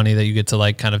the real money that you get to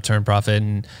like kind of turn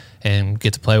profit and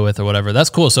get to play with or whatever.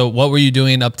 That's cool. So what were you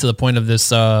doing up to the point of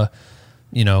this,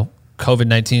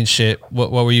 COVID-19 shit?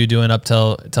 What were you doing up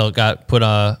till it got put,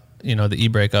 the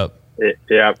e-break up?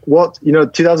 Yeah. Well,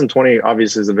 2020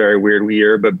 obviously is a very weird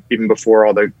year, but even before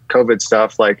all the COVID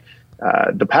stuff, like,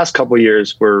 the past couple of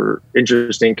years were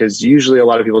interesting because usually a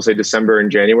lot of people say December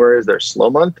and January is their slow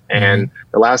month. And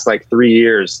the last like 3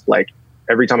 years, like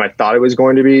every time I thought it was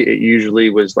going to be, it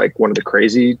usually was like one of the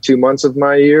crazy 2 months of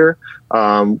my year.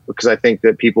 Because I think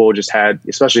that people just had,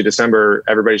 especially December,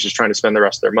 everybody's just trying to spend the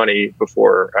rest of their money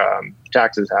before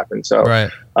taxes happen. So,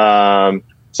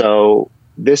 so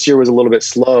this year was a little bit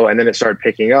slow, and then it started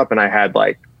picking up, and I had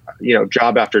like,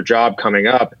 job after job coming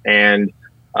up. And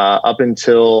up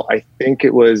until I think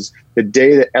it was the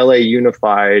day that LA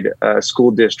Unified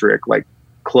School District like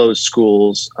closed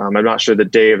schools. I'm not sure the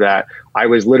day of that. I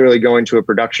was literally going to a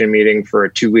production meeting for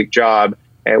a 2-week job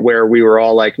where we were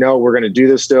all like, no, we're going to do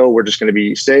this still. We're just going to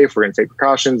be safe. We're going to take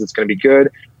precautions. It's going to be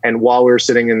good. And while we were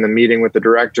sitting in the meeting with the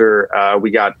director,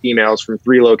 we got emails from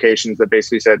 3 locations that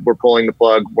basically said, we're pulling the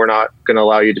plug. We're not going to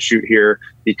allow you to shoot here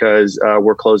because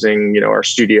we're closing, our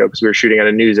studio, because we were shooting at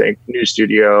a news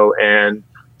studio and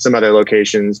some other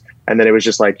locations. And then it was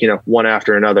just like, one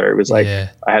after another. It was like,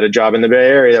 I had a job in the Bay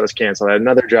Area that was canceled. I had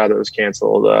another job that was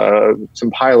canceled.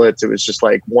 Some pilots, it was just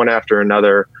like one after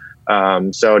another.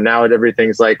 So now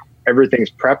everything's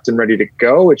prepped and ready to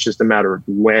go. It's just a matter of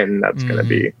when that's going to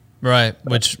be. Right.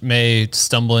 Which may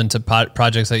stumble into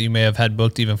projects that you may have had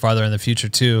booked even farther in the future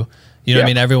too. You know what I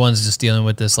mean? Everyone's just dealing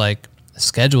with this like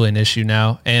scheduling issue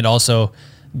now. And also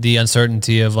the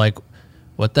uncertainty of like,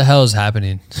 what the hell is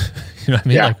happening? You know what I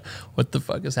mean? Like, what the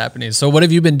fuck is happening? So what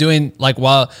have you been doing? Like,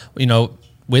 while,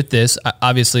 with this,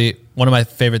 obviously one of my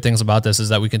favorite things about this is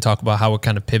that we can talk about how we're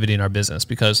kind of pivoting our business,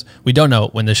 because we don't know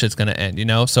when this shit's going to end,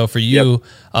 So for you,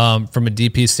 from a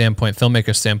DP standpoint,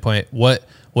 filmmaker standpoint, what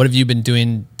have you been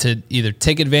doing to either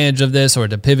take advantage of this or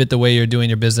to pivot the way you're doing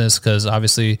your business? Because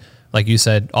obviously, like you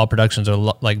said, all productions are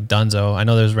like dunzo. I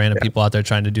know there's random people out there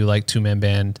trying to do like 2-man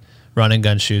band run and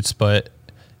gun shoots, but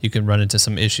you can run into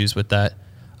some issues with that.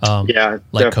 Like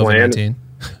definitely. COVID-19.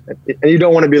 And you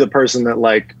don't want to be the person that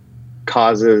like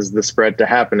causes the spread to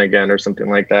happen again or something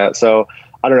like that. So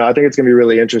I don't know. I think it's going to be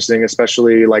really interesting,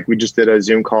 especially like we just did a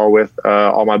Zoom call with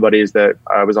all my buddies that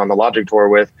I was on the Logic tour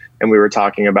with, and we were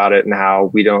talking about it and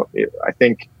how I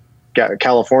think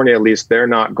California, at least, they're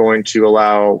not going to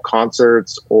allow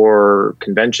concerts or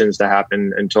conventions to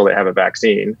happen until they have a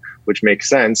vaccine, which makes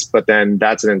sense. But then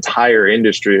that's an entire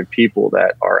industry of people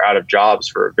that are out of jobs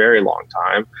for a very long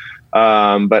time.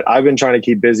 But I've been trying to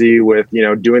keep busy with,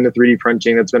 doing the 3D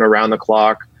printing that's been around the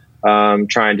clock,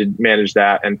 trying to manage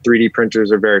that. And 3D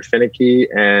printers are very finicky.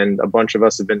 And a bunch of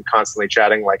us have been constantly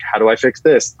chatting, like, how do I fix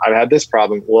this? I've had this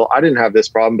problem. Well, I didn't have this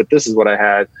problem, but this is what I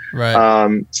had.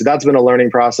 Right. So that's been a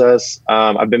learning process.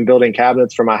 I've been building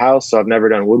cabinets for my house, so I've never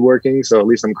done woodworking. So at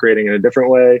least I'm creating in a different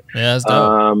way. Yeah, that's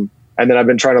dope. And then I've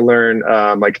been trying to learn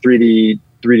like 3D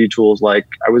tools. Like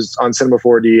I was on Cinema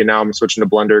 4D and now I'm switching to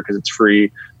Blender because it's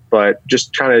free, but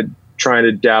just trying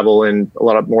to dabble in a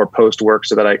lot of more post work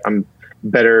so that I'm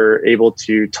better able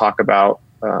to talk about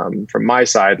from my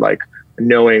side, like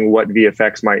knowing what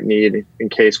VFX might need in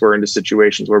case we're into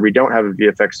situations where we don't have a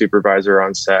VFX supervisor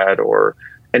on set or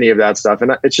any of that stuff.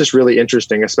 And it's just really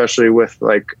interesting, especially with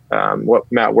like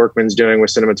what Matt Workman's doing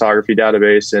with Cinematography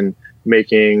Database and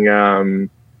making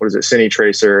Cine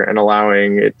Tracer and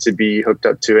allowing it to be hooked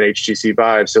up to an HTC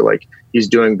Vive. So like he's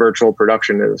doing virtual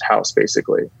production in his house,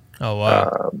 basically. Oh,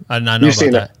 wow. I did not know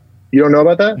about that. You don't know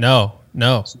about that? No.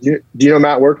 Do you know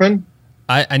Matt Workman?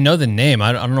 I know the name.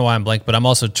 I don't know why I'm blank, but I'm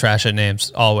also trash at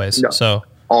names always. No. So.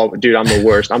 Oh, dude, I'm the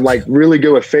worst. I'm like really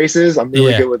good with faces. I'm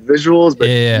really good with visuals, but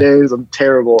names, I'm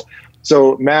terrible.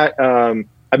 So Matt,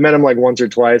 I've met him like once or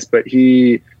twice, but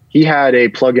he had a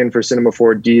plugin for Cinema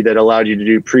 4D that allowed you to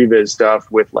do previs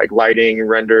stuff with like lighting,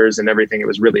 renders, and everything. It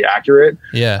was really accurate.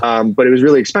 Yeah. But it was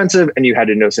really expensive, and you had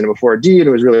to know Cinema 4D, and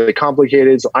it was really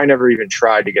complicated. So I never even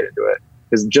tried to get into it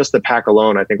because just the pack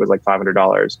alone, I think, was like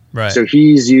 $500. Right. So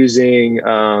he's using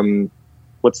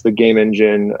what's the game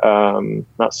engine?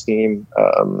 Not Steam.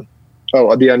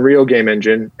 The Unreal game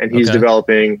engine, and he's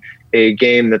developing a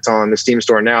game that's on the Steam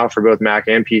store now for both Mac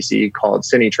and PC called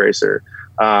Cine Tracer.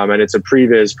 And it's a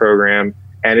previs program,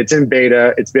 and it's in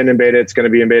beta. It's been in beta. It's going to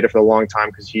be in beta for a long time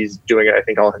because he's doing it, I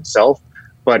think, all himself.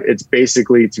 but it's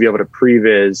basically to be able to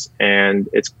previs, and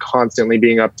it's constantly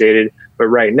being updated. But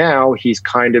right now he's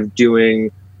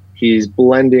blending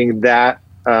that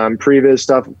previs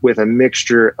stuff with a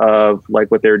mixture of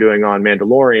like what they were doing on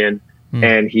Mandalorian.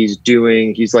 And he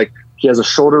has a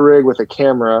shoulder rig with a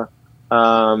camera,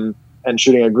 and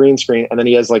shooting a green screen. And then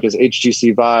he has like his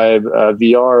HTC Vive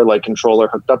VR like controller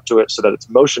hooked up to it so that it's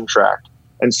motion tracked.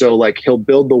 And so like he'll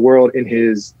build the world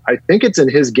I think it's in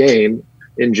his game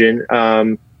engine.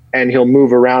 And he'll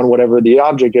move around whatever the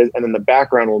object is, and then the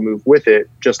background will move with it,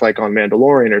 just like on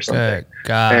Mandalorian or something.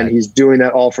 And he's doing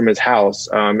that all from his house.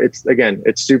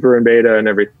 It's super in beta and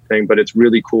everything, but it's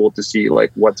really cool to see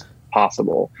like what's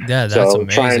possible. Yeah, that's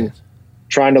amazing.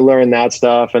 Trying to learn that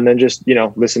stuff, and then just,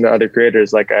 listen to other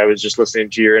creators. Like I was just listening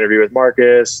to your interview with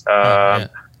Marcus. I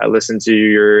listened to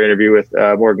your interview with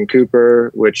Morgan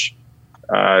Cooper, which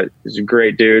is a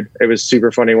great dude. It was super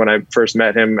funny when I first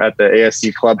met him at the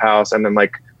ASC Clubhouse, and then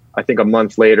like I think a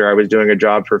month later I was doing a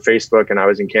job for Facebook, and I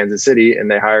was in Kansas City,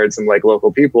 and they hired some like local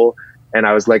people, and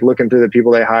I was like looking through the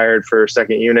people they hired for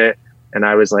second unit, and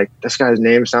I was like, this guy's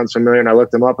name sounds familiar, and I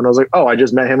looked him up, and I was like, oh, I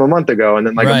just met him a month ago. And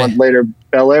then like a month later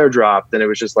Bel Air dropped, and it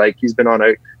was just like he's been on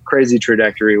a crazy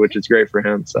trajectory, which is great for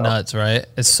him. So nuts, right?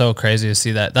 It's so crazy to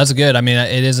see that. That's good. I mean,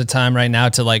 it is a time right now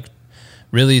to like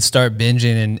really start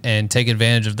binging and take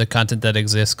advantage of the content that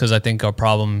exists. Cause I think our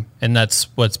problem, and that's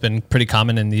what's been pretty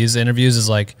common in these interviews, is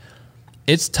like,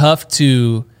 it's tough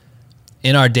to,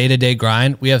 in our day-to-day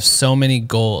grind, we have so many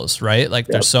goals, right? Like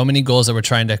there's so many goals that we're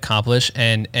trying to accomplish,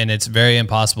 and it's very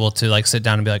impossible to like sit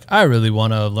down and be like, I really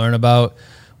want to learn about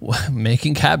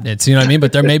making cabinets, you know what I mean?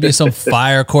 But there may be some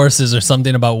fire courses or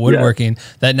something about woodworking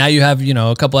that now you have,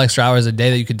 a couple extra hours a day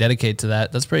that you could dedicate to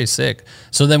that. That's pretty sick.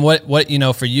 So then what,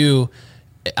 for you,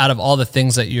 out of all the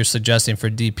things that you're suggesting for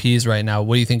DPs right now,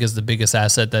 what do you think is the biggest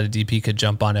asset that a DP could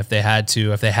jump on if they had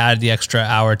the extra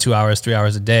hour, 2 hours, 3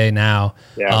 hours a day now,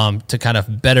 to kind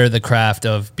of better the craft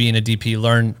of being a DP,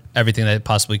 learn everything that it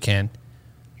possibly can?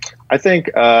 I think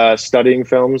studying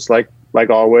films, like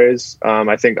always.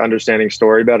 I think understanding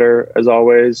story better, as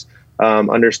always.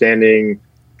 Understanding,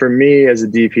 for me as a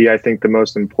DP, I think the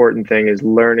most important thing is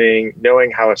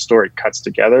knowing how a story cuts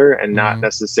together, and not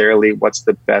necessarily what's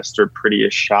the best or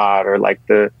prettiest shot, or like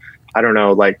was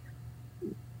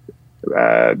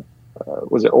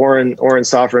it Oren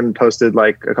Safran posted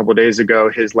like a couple of days ago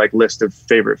his like list of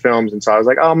favorite films, and so I was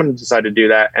like, oh, I'm going to decide to do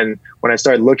that. And when I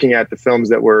started looking at the films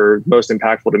that were most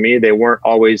impactful to me, they weren't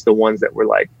always the ones that were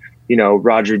like,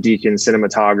 Roger Deakins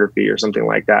cinematography or something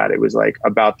like that. It was like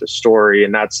about the story,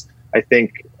 and that's, I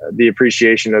think, the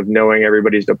appreciation of knowing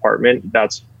everybody's department.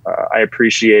 That's I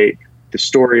appreciate the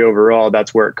story overall.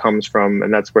 That's where it comes from,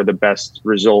 and that's where the best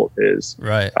result is.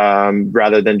 Right.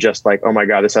 Rather than just like, oh my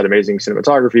God, this had amazing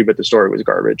cinematography, but the story was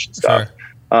garbage and stuff.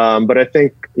 Sure. But I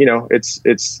think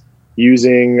it's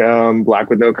using Black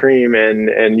with No Cream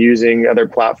and using other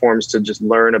platforms to just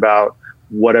learn about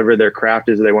whatever their craft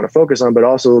is that they want to focus on, but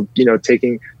also,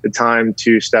 taking the time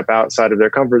to step outside of their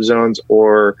comfort zones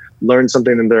or learn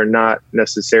something that they're not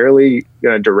necessarily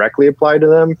going to directly apply to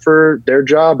them for their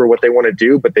job or what they want to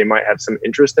do, but they might have some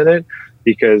interest in it,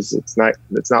 because it's not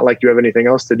like you have anything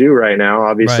else to do right now.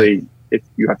 Obviously, if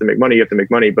you have to make money, you have to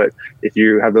make money. But if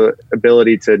you have the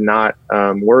ability to not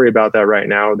worry about that right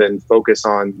now, then focus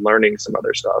on learning some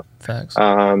other stuff. Facts.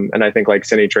 And I think like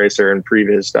CineTracer and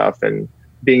previs stuff, and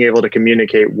being able to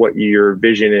communicate what your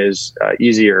vision is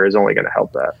easier is only going to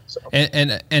help that. So.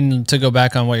 And to go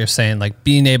back on what you're saying, like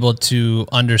being able to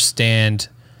understand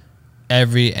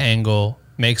every angle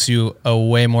makes you a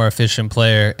way more efficient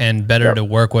player and better to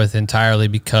work with entirely,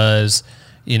 because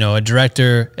a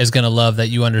director is going to love that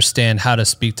you understand how to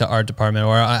speak to art department,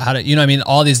 or how to,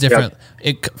 all these different,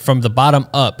 from the bottom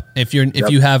up. If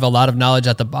you have a lot of knowledge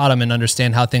at the bottom and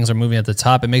understand how things are moving at the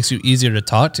top, it makes you easier to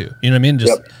talk to, you know what I mean?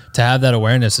 Just to have that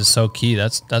awareness is so key.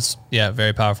 That's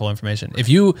very powerful information. If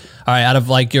you, all right, out of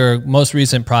like your most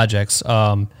recent projects,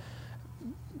 proud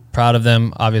of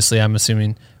them, obviously, I'm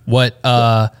assuming, what,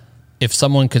 if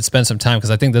someone could spend some time, because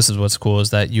I think this is what's cool,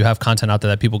 is that you have content out there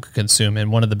that people could consume.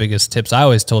 And one of the biggest tips I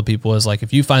always told people is like,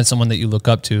 if you find someone that you look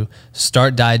up to,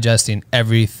 start digesting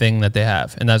everything that they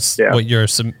have. And that's what you're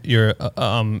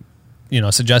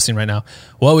suggesting right now.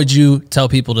 What would you tell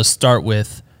people to start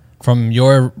with from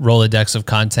your Rolodex of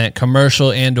content,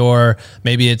 commercial and or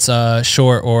maybe it's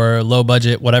short or low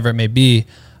budget, whatever it may be?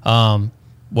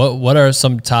 What are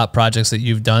some top projects that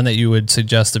you've done that you would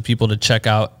suggest to people to check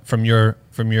out from your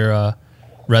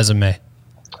resume?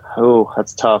 Oh,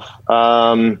 that's tough.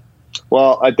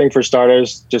 Well, I think for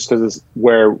starters, just because it's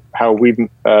how we've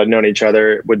known each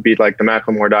other, would be like the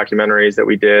Macklemore documentaries that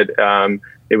we did.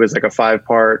 It was like a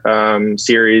 5-part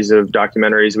series of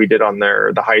documentaries we did on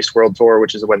the Heist World Tour,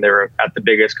 which is when they were at the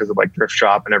biggest because of like Thrift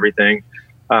Shop and everything.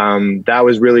 That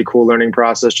was really cool learning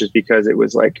process, just because it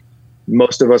was like,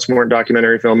 most of us weren't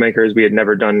documentary filmmakers.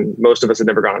 Most of us had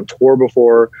never gone on tour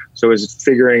before. So it was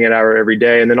figuring it out every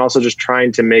day. And then also just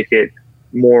trying to make it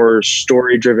more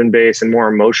story driven based and more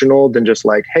emotional than just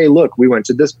like, hey, look, we went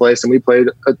to this place and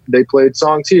they played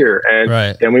songs here.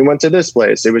 And then we went to this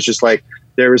place. It was just like,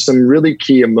 there was some really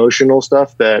key emotional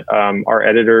stuff that our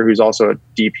editor, who's also a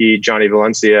DP, Johnny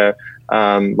Valencia,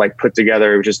 like put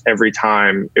together. Just every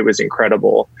time it was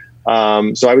incredible.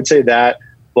 So I would say that.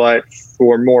 But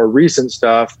for more recent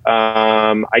stuff,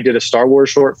 I did a Star Wars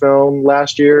short film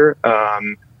last year.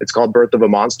 It's called Birth of a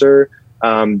Monster.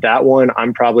 That one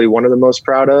I'm probably one of the most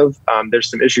proud of.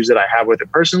 There's some issues that I have with it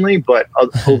personally, but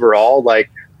overall, like,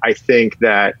 I think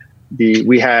that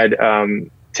we had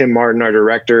Tim Martin, our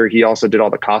director. He also did all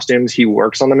the costumes. He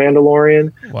works on The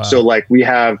Mandalorian. Wow. So like we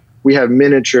have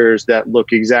miniatures that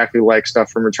look exactly like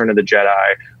stuff from Return of the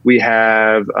Jedi. We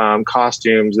have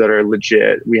costumes that are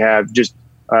legit. We have just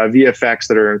VFX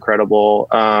that are incredible.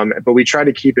 But we try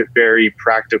to keep it very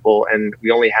practical, and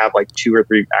we only have like 2 or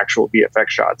 3 actual VFX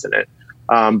shots in it.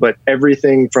 But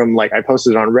everything from, like, I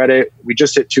posted it on Reddit. We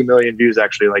just hit 2 million views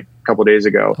actually like a couple days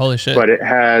ago. Holy shit. But it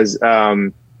has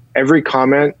every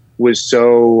comment was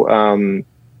so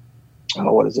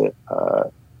what is it?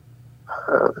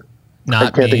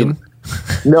 Not mean.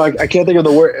 No, I can't think of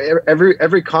the word.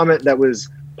 Every comment that was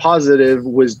positive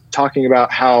was talking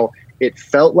about how it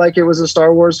felt like it was a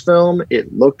Star Wars film.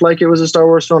 It looked like it was a Star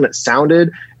Wars film. It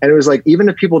sounded, and it was like, even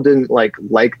if people didn't like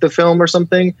the film or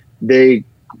something,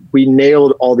 we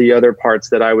nailed all the other parts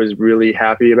that I was really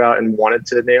happy about and wanted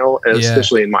to nail,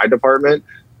 especially in my department.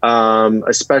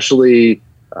 Especially,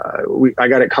 I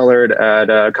got it colored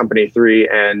at Company 3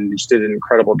 and just did an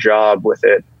incredible job with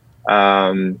it.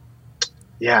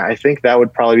 Yeah, I think that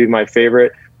would probably be my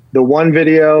favorite. The one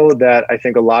video that I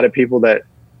think a lot of people that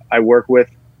I work with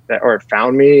or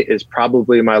found me is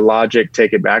probably my Logic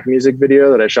Take It Back music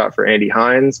video that I shot for Andy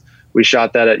Hines. We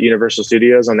shot that at Universal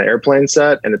Studios on the airplane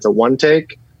set, and it's a one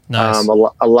take. Nice.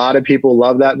 A lot of people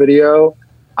love that video.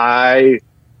 I'm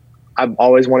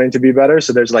always wanting to be better,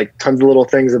 so there's like tons of little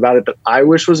things about it that I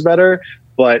wish was better.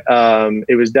 But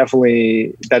that's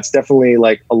definitely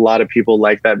like, a lot of people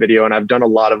like that video, and I've done a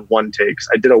lot of one takes.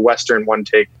 I did a Western one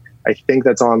take, I think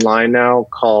that's online now,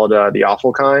 called The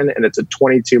Awful Kind, and it's a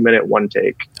 22-minute one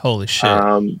take. Holy shit.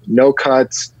 No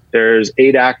cuts. There's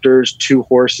 8 actors, 2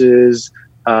 horses,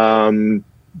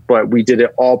 but we did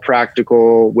it all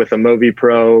practical with a Movi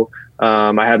Pro.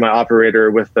 I had my operator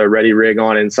with the ready rig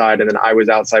on inside, and then I was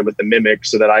outside with the Mimic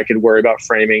so that I could worry about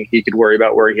framing. He could worry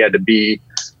about where he had to be.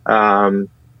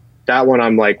 That one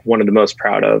I'm like one of the most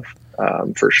proud of,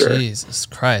 for sure. Jesus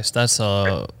Christ. That's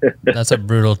a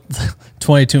brutal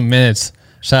 22 minutes.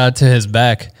 Shout out to his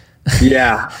back.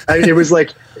 Yeah. I mean, it was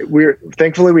like,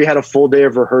 thankfully we had a full day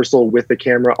of rehearsal with the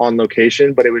camera on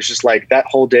location, but it was just like, that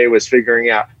whole day was figuring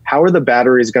out, how are the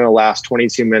batteries going to last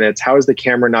 22 minutes? How is the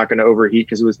camera not going to overheat?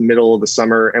 Because it was middle of the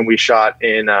summer, and we shot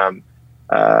in,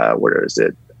 where is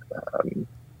it?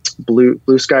 Blue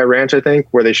Sky Ranch, I think,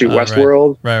 where they shoot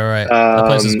Westworld. Right. That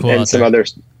place is cool. And some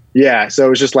others. Yeah. So it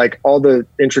was just like all the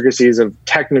intricacies of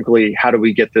technically, how do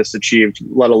we get this achieved,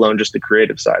 let alone just the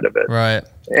creative side of it. Right.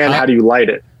 And how do you light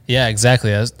it? Yeah,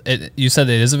 exactly. You said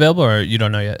it is available, or you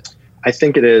don't know yet? I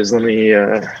think it is. Let me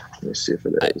see if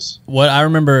it is. What I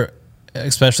remember,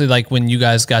 especially like when you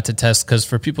guys got to test, because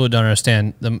for people who don't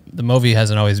understand, the Movi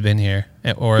hasn't always been here,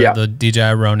 or the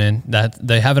DJI Ronin, that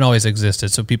they haven't always existed.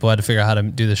 So people had to figure out how to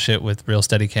do the shit with real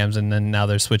steady cams, and then now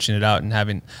they're switching it out and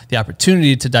having the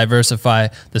opportunity to diversify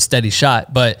the steady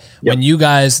shot. But when you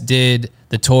guys did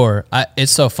the tour,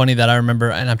 it's so funny that I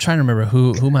remember, and I'm trying to remember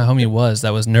who my homie was that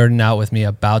was nerding out with me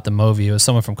about the Movi. It was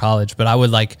someone from college,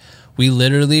 but we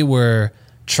literally were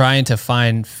trying to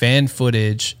find fan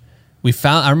footage.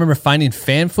 I remember finding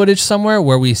fan footage somewhere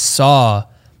where we saw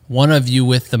one of you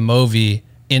with the Movi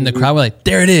in the crowd. We're like,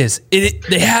 there it is.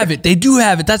 They have it. They do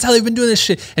have it. That's how they've been doing this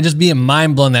shit. And just being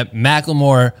mind blown that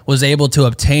Macklemore was able to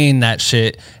obtain that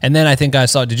shit. And then I think I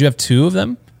saw, did you have 2 of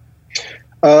them?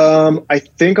 I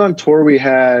think on tour we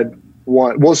had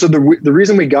 1. Well, so the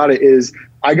reason we got it is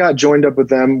I got joined up with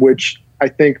them, which I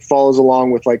think follows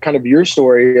along with like kind of your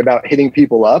story about hitting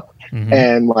people up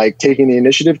and like taking the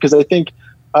initiative. Because I think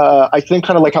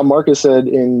kind of like how Marcus said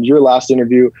in your last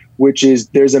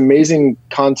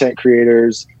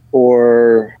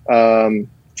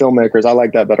filmmakers. I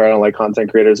like that better. I don't like content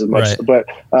creators as much, but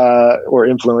or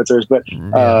influencers. But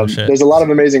there's a lot of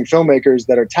amazing filmmakers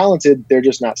that are talented. They're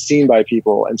just not seen by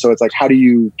people. And so it's like, how do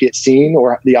you get seen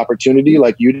or the opportunity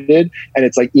like you did? And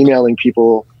it's like emailing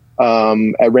people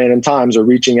at random times or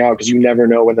reaching out, because you never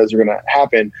know when those are going to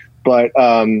happen. But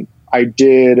I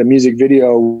did a music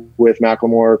video with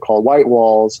Macklemore called White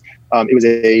Walls. It was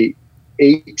a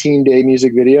 18-day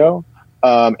music video.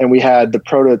 And we had the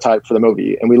prototype for the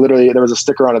movie, and there was a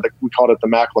sticker on it that we called it the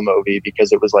Macklemovie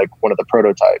because it was like one of the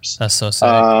prototypes. That's so sick.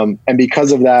 And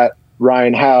because of that,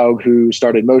 Ryan Haug, who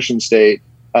started Motion State,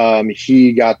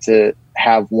 he got to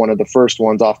have one of the first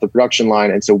ones off the production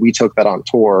line. And so we took that on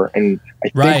tour, and I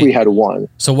think we had one.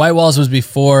 So White Walls was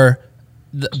before,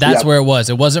 that's where it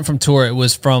was. It wasn't from tour. It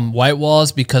was from White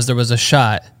Walls because there was a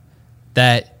shot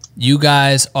that you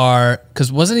guys are,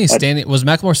 because wasn't he standing, was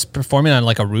Macklemore performing on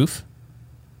like a roof?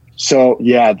 So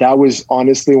yeah, that was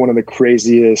honestly one of the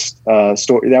craziest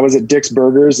stories. That was at Dick's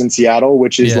Burgers in Seattle,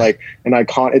 which is like an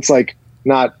icon. It's like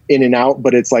not In-N-Out,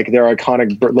 but it's like their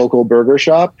iconic local burger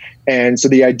shop. And so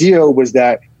the idea was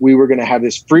that we were going to have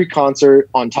this free concert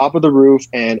on top of the roof,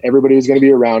 and everybody was going to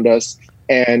be around us.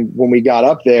 And when we got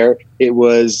up there, it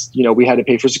was, we had to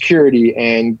pay for security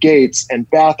and gates and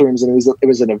bathrooms, and it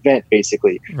was an event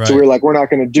basically. Right. So we were like, we're not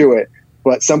going to do it.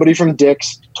 But somebody from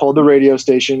Dick's told the radio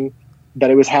station that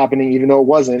it was happening, even though it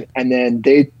wasn't. And then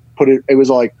they put it was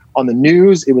like on the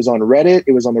news, it was on Reddit,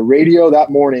 it was on the radio that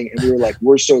morning. And we were like,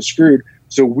 we're so screwed.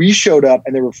 So we showed up,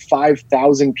 and there were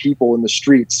 5,000 people in the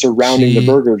streets surrounding the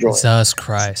burger joint. Jesus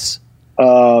Christ.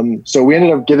 So we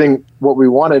ended up getting what we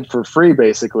wanted for free,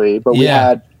 basically. But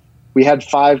we had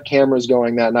 5 cameras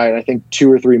going that night. I think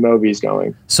 2 or 3 movies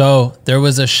going. So there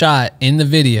was a shot in the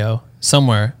video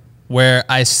somewhere where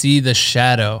I see the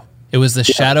shadow. It was the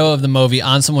shadow of the movie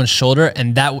on someone's shoulder,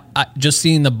 and that just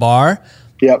seeing the bar.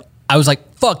 Yep. I was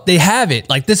like, "Fuck, they have it!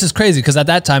 Like, this is crazy." Because at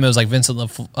that time, it was like Vincent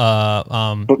Lafayette.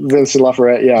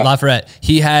 Yeah, Lafayette.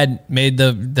 He had made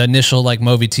the initial like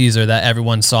movie teaser that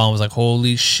everyone saw and was like,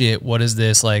 "Holy shit, what is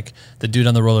this?" Like the dude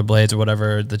on the rollerblades or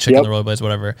whatever, the chick on the rollerblades,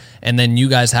 whatever. And then you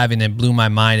guys having it blew my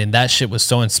mind, and that shit was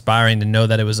so inspiring to know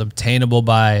that it was obtainable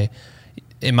by.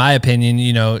 In my opinion,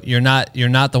 you're not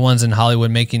the ones in Hollywood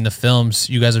making the films.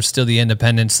 You guys are still the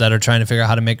independents that are trying to figure out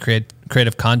how to make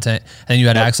creative content, and you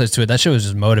had access to it. That shit was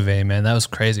just motivating, man. That was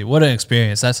crazy. What an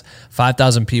experience. That's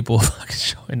 5,000 people fucking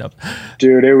showing up.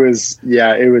 Dude, it was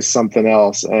something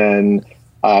else. And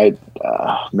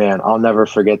I'll never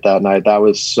forget that night. That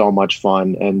was so much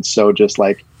fun and so just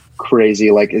like crazy.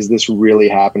 Like, is this really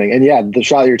happening? And yeah, the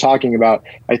shot you're talking about,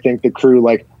 I think the crew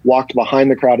like walked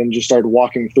behind the crowd and just started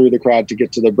walking through the crowd to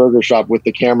get to the burger shop with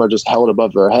the camera just held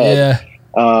above their head. Yeah.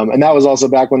 And that was also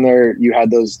back when you had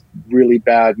those really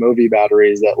bad movie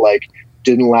batteries that like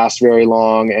didn't last very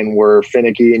long and were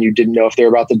finicky, and you didn't know if they were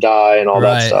about to die and all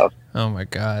that stuff. Oh my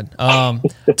God.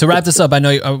 To wrap this up, I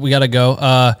know we got to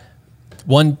go.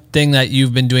 One thing that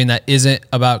you've been doing that isn't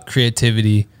about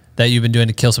creativity that you've been doing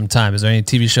to kill some time. Is there any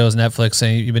TV shows, Netflix,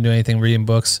 you've been doing anything, reading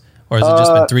books? Or has it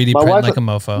just been 3D printing like a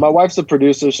mofo? My wife's a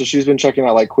producer, so she's been checking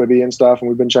out like Quibi and stuff, and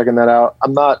we've been checking that out.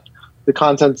 The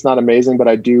content's not amazing, but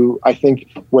I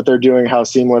think what they're doing, how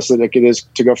seamless it is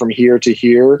to go from here to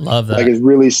here. Love that. Like, it's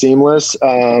really seamless.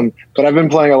 But I've been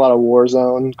playing a lot of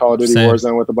Warzone, Call of Duty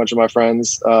Warzone with a bunch of my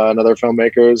friends and other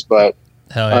filmmakers. But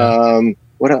hell yeah.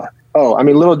 What else? Oh, I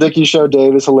mean, Little Dicky Show,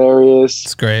 Dave is hilarious.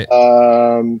 It's great.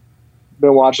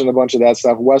 Been watching a bunch of that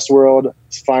stuff. Westworld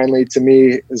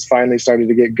is finally starting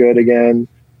to get good again.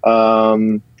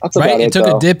 That's about it. It took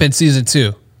a dip in season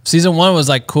 2. Season 1 was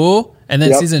like cool, and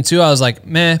then season 2 I was like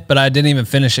meh, but I didn't even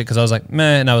finish it because I was like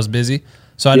meh, and I was busy,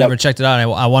 so I never checked it out.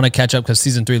 And I want to catch up because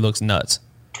season 3 looks nuts.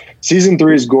 Season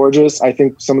 3 is gorgeous. I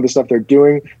think some of the stuff they're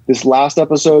doing, this last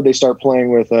episode, they start playing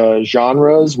with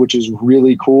genres, which is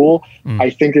really cool.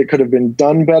 I think it could have been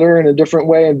done better in a different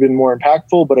way and been more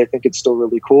impactful, but I think it's still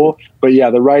really cool. But yeah,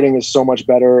 the writing is so much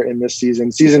better in this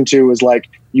season. Season 2 was like,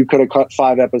 you could have cut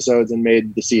 5 episodes and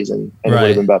made the season, and it would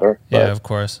have been better. Yeah, of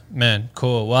course. Man,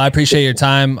 cool. Well, I appreciate your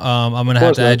time. I'm going to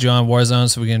have to add you on Warzone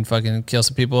so we can fucking kill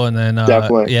some people. And then,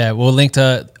 definitely. Yeah, we'll link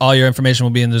to all your information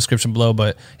will be in the description below.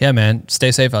 But yeah, man,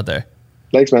 stay safe out there.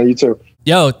 Thanks, man. You too.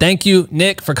 Yo, thank you,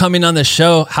 Nick, for coming on the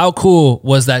show. How cool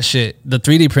was that shit? The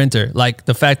 3D printer, like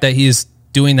the fact that he's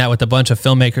doing that with a bunch of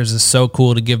filmmakers is so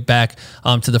cool to give back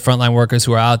to the frontline workers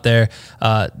who are out there.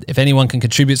 If anyone can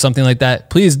contribute something like that,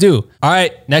 please do. All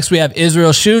right, next we have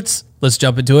Israel Shoots. Let's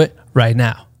jump into it right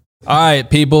now. All right,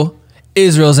 people.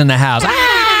 Israel's in the house.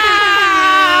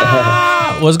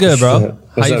 What's good, bro?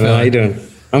 What's up, man? How you doing?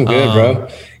 I'm good, bro.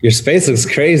 Your space looks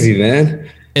crazy, man.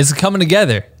 It's coming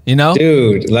together, you know?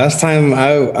 Dude, last time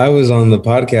I was on the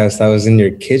podcast, I was in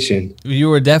your kitchen. You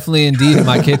were definitely indeed in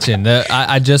my kitchen.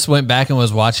 I just went back and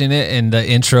was watching it, and the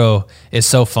intro is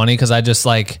so funny because I just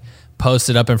like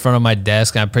posted up in front of my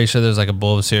desk, and I'm pretty sure there's like a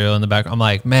bowl of cereal in the back. I'm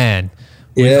like, man,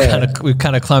 we've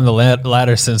kind of climbed the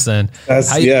ladder since then.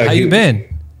 How you been?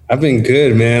 I've been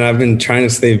good, man. I've been trying to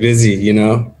stay busy, you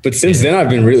know. But since then, I've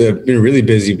been really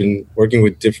busy. Been working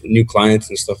with different new clients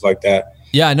and stuff like that.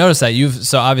 Yeah, I noticed that.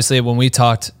 So obviously when we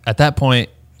talked at that point,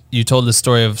 you told the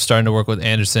story of starting to work with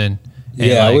Anderson.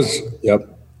 And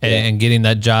and getting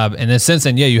that job. And then since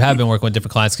then, you have been working with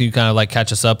different clients. Can you kind of like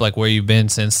catch us up, like where you've been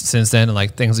since then and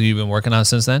like things that you've been working on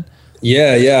since then?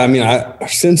 Yeah. I mean,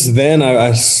 since then I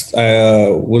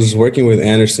was working with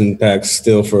Anderson Paak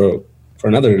still for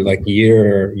another like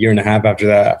year and a half after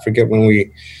that. I forget when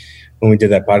we did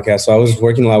that podcast. So I was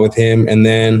working a lot with him, and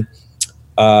then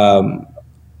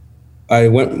I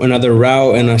went another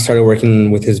route and I started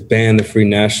working with his band, the Free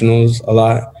Nationals, a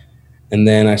lot. And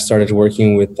then I started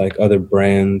working with like other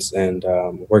brands and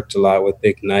worked a lot with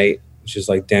Ignite, which is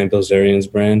like Dan Bilzerian's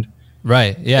brand.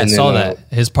 Right. Yeah, and I saw that.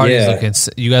 His parties looking.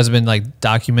 You guys have been like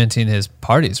documenting his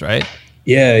parties, right?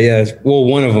 Yeah. Well,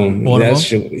 one of them.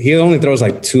 He only throws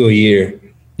like 2 a year.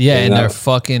 Yeah, and they're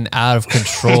fucking out of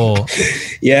control.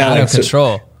 Out of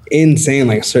control. Insane.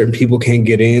 Like certain people can't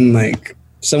get in. Like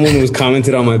someone was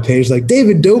commented on my page like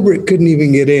David Dobrik couldn't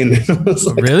even get in. I was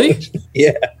like, really?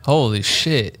 Yeah. Holy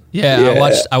shit. Yeah.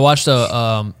 I watched a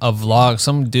vlog.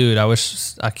 Some dude,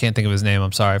 I can't think of his name.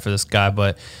 I'm sorry for this guy,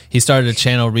 but he started a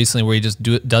channel recently where he just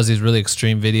does these really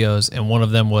extreme videos, and one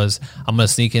of them was I'm gonna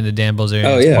sneak into Dan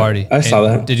Bilzerian's party. I saw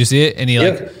that. Did you see it? And he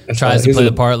tries to play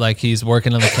the part like he's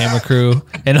working on the camera crew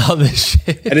and all this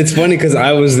shit. And it's funny because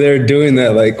I was there doing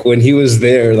that. Like when he was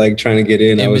there, like trying to get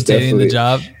in, I was definitely the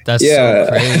job. That's so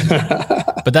crazy.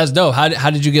 But that's dope. How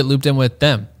did you get looped in with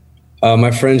them?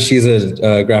 My friend, she's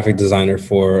a graphic designer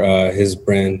for his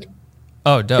brand.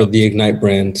 Oh, dope. For the Ignite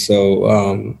brand.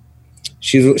 So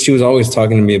she was always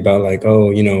talking to me about like, oh,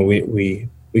 you know, we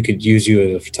could use you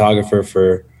as a photographer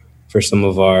for some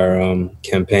of our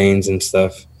campaigns and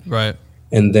stuff. Right.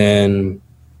 And then,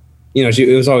 you know,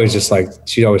 it was always just like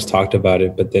she always talked about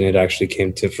it, but then it actually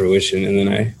came to fruition. And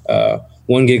then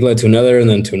one gig led to another, and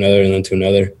then to another, and then to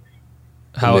another.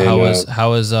 How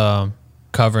was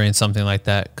covering something like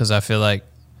that? Because I feel like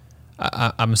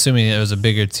I'm assuming it was a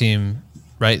bigger team,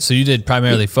 right? So you did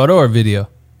primarily photo or video?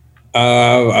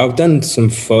 I've done some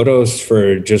photos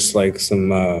for just like some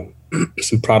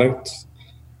products,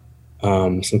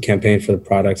 some campaign for the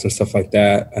products and stuff like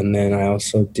that. And then I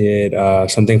also did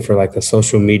something for like a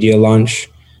social media launch.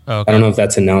 Okay. I don't know if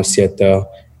that's announced yet though.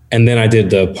 And then I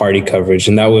did the party coverage,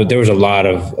 and there was a lot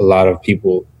of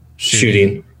people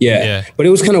shooting. Yeah. But it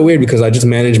was kind of weird because I just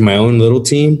managed my own little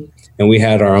team, and we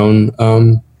had our own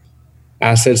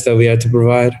assets that we had to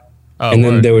provide. Oh, and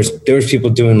then there was people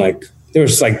doing like, there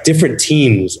was like different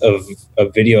teams of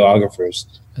videographers.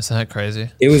 Isn't that crazy?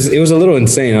 It was a little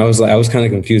insane. I was kind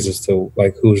of confused as to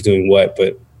like who was doing what,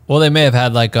 but they may have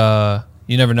had like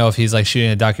you never know if he's like shooting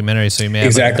a documentary, so you may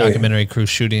have like a documentary crew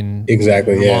shooting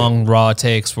long raw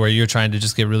takes where you're trying to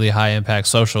just get really high impact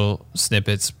social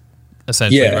snippets,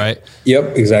 essentially, right?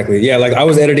 Yep, exactly. Yeah, like I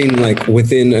was editing like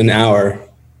within an hour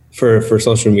for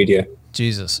social media.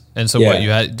 Jesus. And so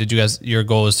your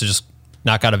goal is to just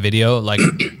knock out a video like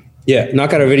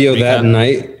knock out a video that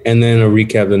night and then a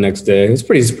recap the next day. It's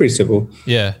pretty simple.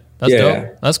 Yeah. That's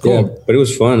dope. That's cool. Yeah, but it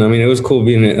was fun. I mean, it was cool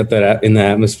being in the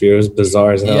atmosphere. It was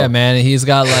bizarre as hell. Yeah, man. He's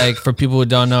got like, for people who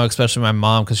don't know, especially my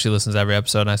mom, because she listens to every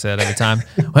episode and I say that every time.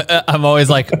 I'm always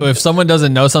like, if someone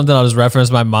doesn't know something, I'll just reference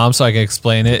my mom so I can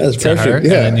explain it to her.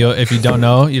 Yeah. And then if you don't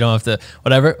know, you don't have to,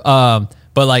 whatever.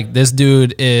 But like this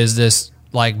dude is this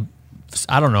like,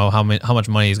 I don't know how much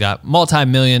money he's got.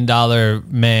 Multi-million-dollar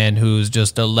man who's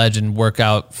just a legend,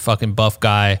 workout fucking buff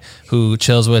guy who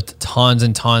chills with tons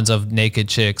and tons of naked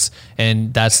chicks,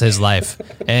 and that's his life.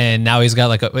 And now he's got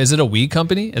like is it a weed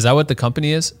company? Is that what the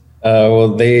company is?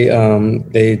 Well, they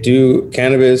do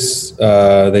cannabis,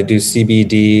 they do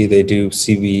CBD, they do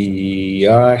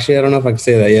CBR. Actually, I don't know if I can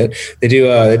say that yet. They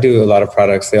do a lot of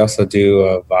products. They also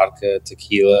do vodka,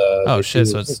 tequila. Oh shit!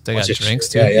 So they got drinks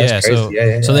too. Yeah.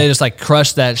 So they just like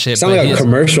crush that shit. Sounds like a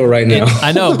commercial right now.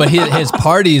 I know, but his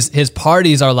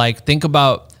parties are like, think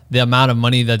about the amount of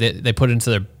money that they put into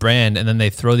their brand, and then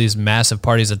they throw these massive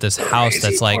parties at this house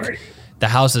that's like. Party. The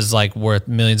house is like worth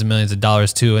millions and millions of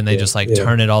dollars too, and they just like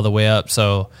turn it all the way up.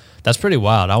 So that's pretty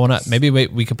wild. Maybe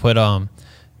we could put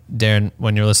Darren,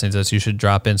 when you're listening to this, you should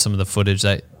drop in some of the footage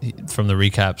from the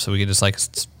recap, so we could just like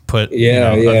put a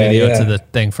video to the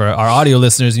thing for our audio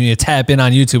listeners. You need to tap in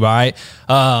on YouTube. All right.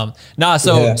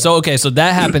 So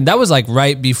that happened. That was like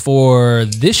right before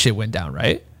this shit went down,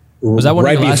 right? Was that one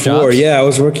of your last jobs? Yeah, I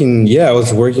was working. Yeah, I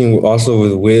was working also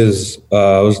with Wiz.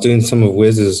 I was doing some of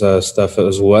Wiz's stuff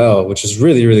as well, which is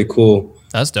really, really cool.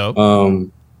 That's dope.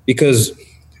 Because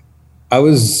I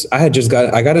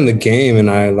got in the game and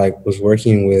I like was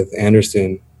working with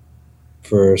Anderson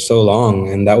for so long,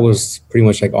 and that was pretty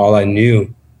much like all I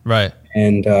knew. Right.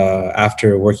 And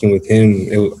after working with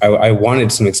him, I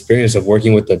wanted some experience of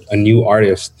working with a new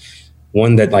artist,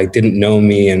 one that like didn't know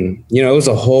me, and it was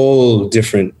a whole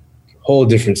different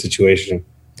situation.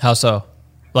 How so?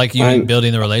 Like you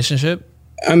building the relationship?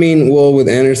 I mean, well, with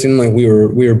Anderson, like we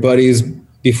were buddies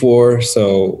before,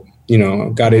 so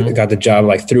got the job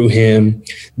like through him.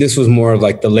 This was more of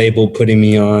like the label putting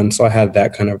me on, so I had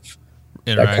that kind of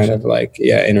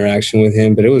interaction with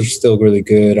him, but it was still really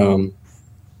good.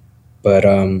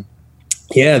 Then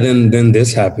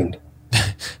this happened.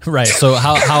 Right. So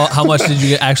how much did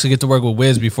you actually get to work with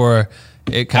Wiz before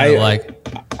it kind of like?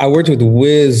 I worked with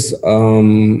Wiz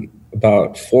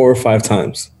about 4 or 5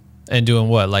 times. And doing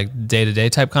what, like day-to-day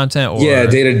type content? Or? Yeah,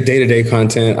 day-to-day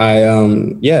content.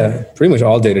 Pretty much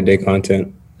all day-to-day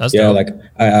content. That's dope. Like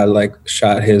I like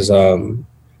shot his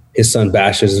son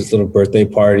Bash's little birthday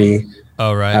party.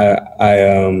 Oh, right.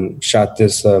 I shot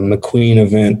this McQueen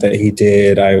event that he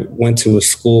did. I went to a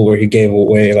school where he gave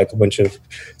away like a bunch of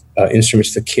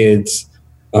instruments to kids.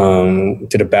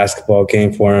 Did a basketball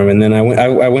game for him, and then I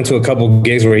went to a couple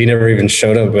gigs where he never even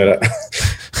showed up, but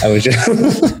I was just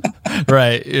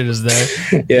right. You're just there.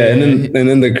 Yeah, and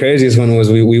then the craziest one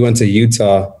was we went to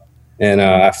Utah, and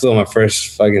I flew on my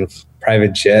first fucking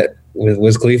private jet with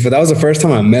Wiz Khalifa. That was the first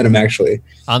time I met him, actually.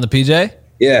 On the PJ?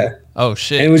 Yeah. Oh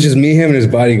shit! And it was just me, him, and his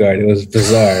bodyguard. It was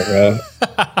bizarre, bro.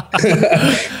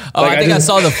 I think I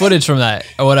saw the footage from that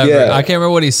or whatever. Yeah. I can't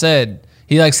remember what he said.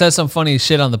 He like said some funny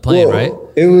shit on the plane, right?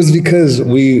 It was because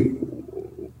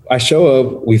I show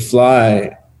up, we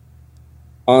fly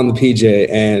on the PJ,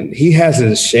 and he has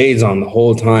his shades on the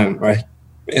whole time, right?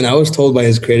 And I was told by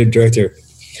his creative director,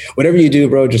 whatever you do,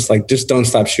 bro, just don't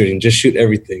stop shooting. Just shoot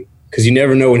everything, because you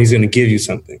never know when he's going to give you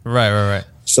something. Right.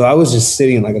 So I was just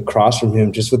sitting like across from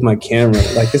him, just with my camera.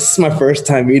 Like, this is my first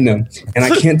time meeting him, and I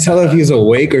can't tell if he's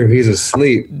awake or if he's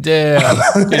asleep. Damn,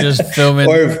 you're just filming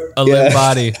a limp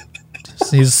body.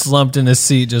 He's slumped in his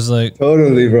seat, just like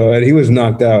totally, bro. And he was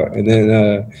knocked out, and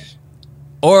then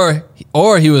or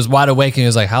he was wide awake and he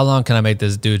was like, "How long can I make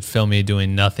this dude film me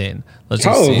doing nothing?"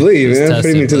 Probably, man,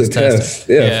 putting me to the test.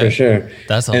 Yeah, for sure.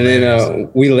 That's hilarious. And then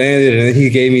we landed, and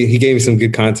he gave me some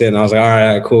good content, and I was like, "All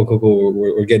right, cool.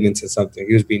 We're getting into something."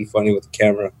 He was being funny with the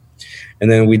camera,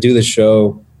 and then we do the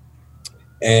show,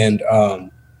 and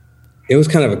it was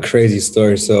kind of a crazy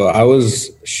story. So I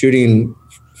was shooting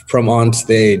from on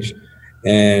stage.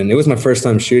 And it was my first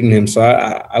time shooting him, so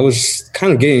I was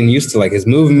kind of getting used to like his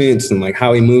movements and like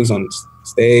how he moves on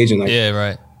stage and like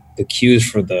the cues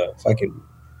for the fucking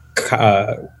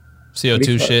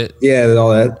CO2 shit. Yeah, all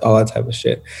that type of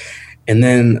shit. And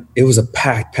then it was a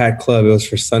packed club. It was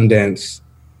for Sundance,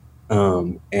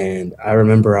 and I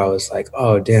remember I was like,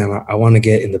 oh damn, I want to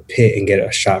get in the pit and get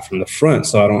a shot from the front,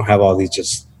 so I don't have all these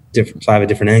just different. So I have a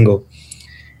different angle,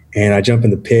 and I jump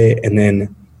in the pit, and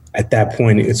then. At that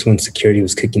point, it's when security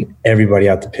was kicking everybody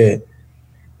out the pit.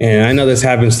 And I know this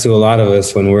happens to a lot of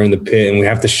us when we're in the pit and we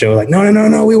have to show like,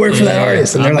 no, we work for that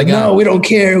artist. And they're like, no, we don't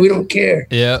care.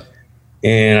 Yeah.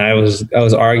 And I was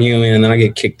arguing, and then I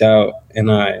get kicked out, and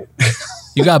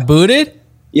You got booted?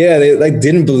 Yeah, they like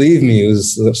didn't believe me. It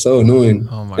was so annoying.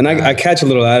 Oh my God. I catch a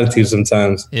little attitude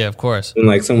sometimes. Yeah, of course. And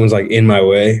like someone's like in my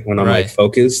way when I'm like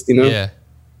focused, Yeah.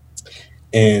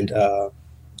 And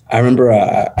I remember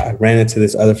I ran into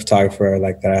this other photographer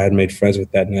like that I had made friends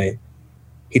with that night.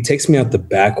 He takes me out the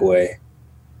back way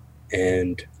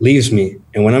and leaves me.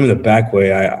 And when I'm in the back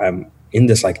way, I'm in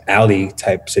this like alley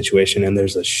type situation, and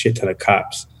there's a shit ton of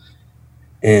cops.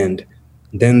 And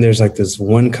then there's like this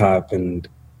one cop, and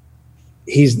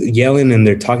he's yelling, and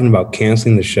they're talking about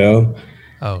canceling the show.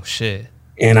 Oh shit.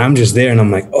 And I'm just there, and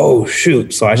I'm like, oh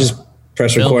shoot. So I just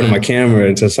press record on my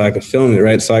camera just so I could film it,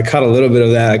 right? So I caught a little bit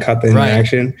of that. I caught the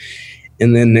interaction. Right.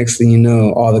 And then next thing you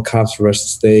know, all the cops rush the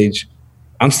stage.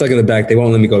 I'm stuck in the back. They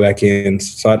won't let me go back in.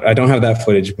 So I don't have that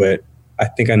footage, but I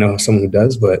think I know someone who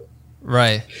does. But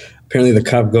apparently the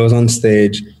cop goes on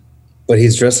stage, but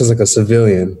he's dressed as like a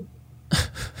civilian.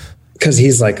 Because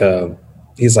he's like, I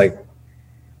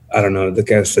don't know, the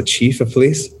guy's the chief of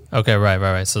police. Okay,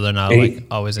 right. So they're not like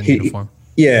always in uniform.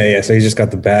 Yeah. So he's just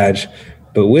got the badge.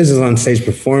 But Wiz is on stage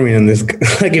performing, and this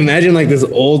like imagine like this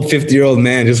old 50-year-old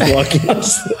man just walking off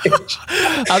stage.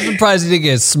 I'm surprised he didn't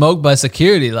get smoked by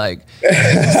security. Like,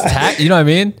 you know what I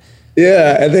mean?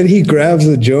 Yeah, and then he grabs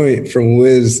a joint from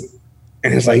Wiz,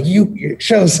 and it's like, your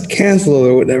show's canceled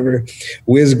or whatever.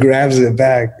 Wiz grabs it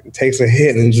back, takes a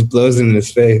hit, and just blows it in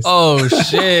his face. Oh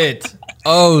shit!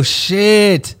 Oh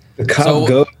shit! The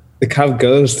cop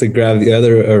goes to grab the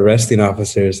other arresting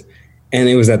officers, and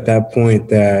it was at that point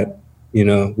that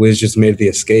Wiz just made the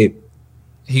escape.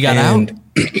 He got out.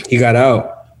 He got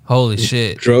out. Holy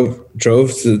shit!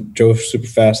 Drove super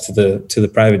fast to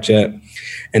the private jet,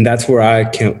 and that's where I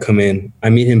can't come in. I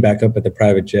meet him back up at the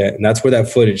private jet, and that's where that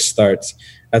footage starts.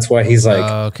 That's why he's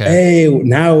like, "Hey,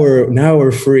 now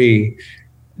we're free."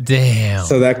 Damn.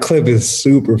 So that clip is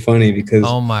super funny because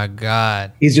oh my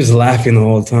god, he's just laughing the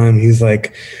whole time. He's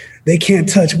like, "They can't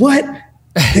touch what."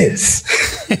 This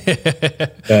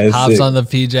hops sick. On the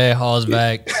PJ, hauls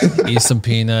back, eats some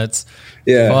peanuts.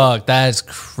 Yeah, fuck, that's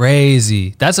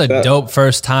crazy. That's a dope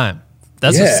first time.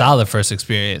 That's a solid first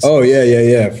experience. Oh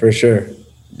yeah, for sure. Was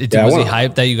he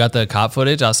hyped that you got the cop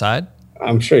footage outside?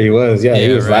 I'm sure he was. Yeah, he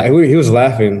was. Right. He was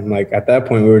laughing. Like at that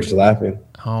point, we were just laughing.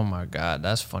 Oh my god,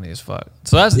 that's funny as fuck.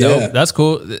 So that's dope. That's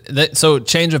cool. So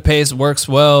change of pace works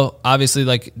well. Obviously,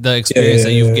 like the experience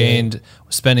that you've gained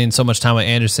spending so much time with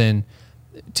Anderson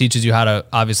teaches you how to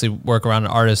obviously work around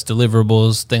an artist,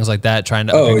 deliverables, things like that, trying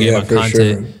to up your game on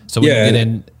content. Sure. So when you get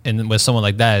in and with someone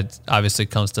like that, it obviously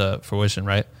comes to fruition,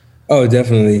 right? Oh,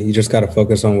 definitely. You just got to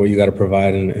focus on what you got to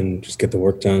provide and just get the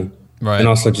work done. Right. And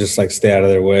also just like stay out of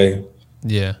their way.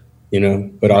 Yeah.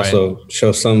 But also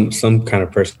show some kind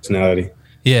of personality.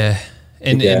 Yeah.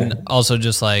 And also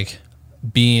just like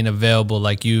being available,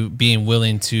 like you being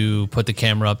willing to put the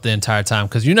camera up the entire time,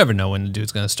 because you never know when the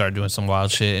dude's going to start doing some wild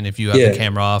shit. And if you have the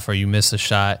camera off or you miss a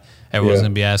shot, everyone's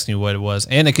going to be asking you what it was.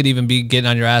 And it could even be getting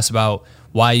on your ass about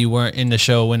why you weren't in the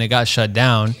show when it got shut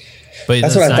down. But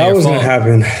that's what I thought was going to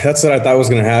happen. That's what I thought was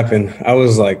going to happen. I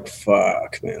was like,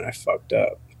 fuck, man, I fucked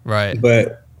up. Right.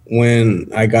 But when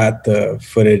I got the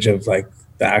footage of like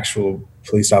the actual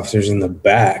police officers in the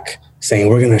back saying,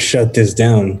 we're going to shut this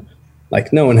down,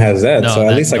 like no one has that. So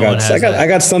at least I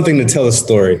got something to tell a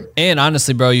story. And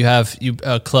honestly, bro, you have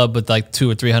a club with like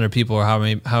 200 or 300 people or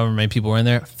however many people were in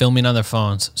there filming on their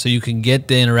phones. So you can get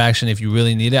the interaction if you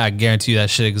really need it. I guarantee you that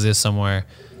shit exists somewhere.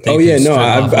 Oh yeah, no,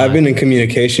 I've been in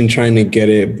communication trying to get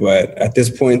it, but at this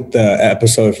point,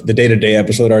 the day-to-day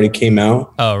episode already came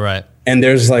out. Oh right. And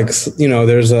there's like,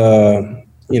 there's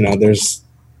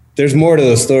more to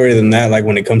the story than that. Like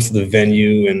when it comes to the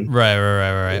venue and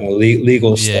right.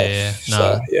 Legal stuff. Yeah.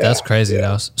 No, that's crazy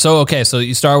though. So so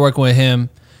you start working with him.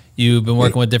 You've been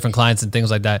working with different clients and things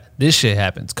like that. This shit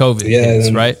happens. COVID hits,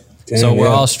 right? Damn, so we're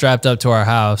all strapped up to our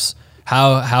house.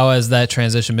 How has that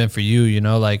transition been for you?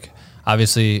 Like.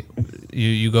 Obviously,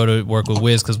 you go to work with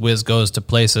Wiz because Wiz goes to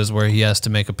places where he has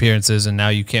to make appearances, and now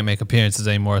you can't make appearances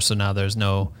anymore. So now there's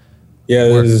no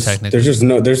work technically.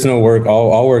 There's no work.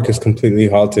 All work is completely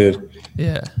halted.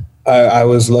 Yeah, I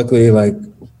was luckily like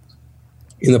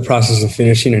in the process of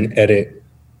finishing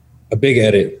a big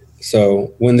edit.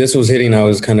 So when this was hitting, I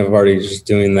was kind of already just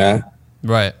doing that.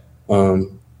 Right.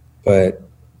 But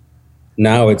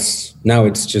now it's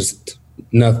just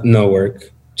no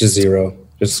work, just zero.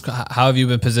 How have you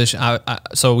been positioned?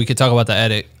 So we could talk about the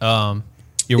edit.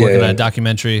 You're working on a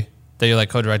documentary that you're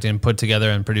like co-directing and put together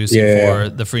and producing for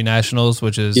the Free Nationals,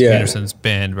 which is Anderson's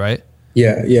band, right?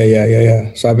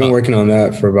 Yeah. So I've been working on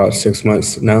that for about 6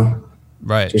 months now.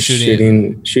 Right. Just shooting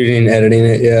and editing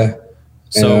it. Yeah.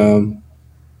 So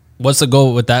what's the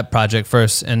goal with that project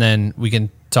first? And then we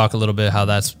can talk a little bit how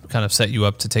that's kind of set you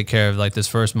up to take care of like this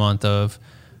first month of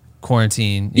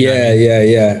quarantine.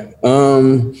 Yeah.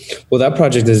 Well, that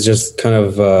project is just kind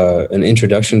of an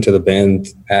introduction to the band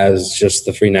as just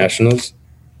the Free Nationals.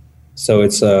 So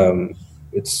the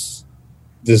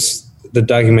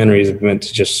documentary is meant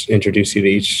to just introduce you to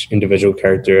each individual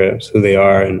character, who they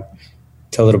are, and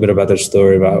tell a little bit about their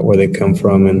story, about where they come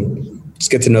from, and just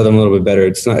get to know them a little bit better.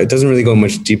 It doesn't really go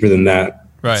much deeper than that.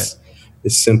 Right.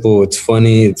 It's simple. It's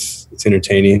funny. It's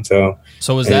entertaining. So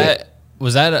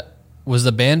was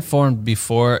the band formed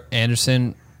before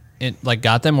Anderson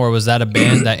got them, or was that a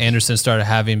band that Anderson started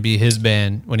having be his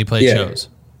band when he played shows?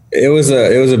 It was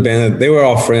a band. They were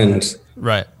all friends,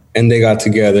 right? And they got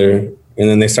together, and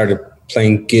then they started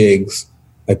playing gigs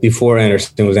like before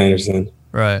Anderson was Anderson,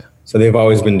 right? So they've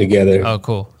always been together. Oh,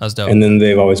 cool, that's dope. And then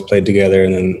they've always played together,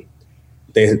 and then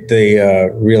they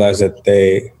realized that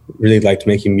they really liked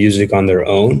making music on their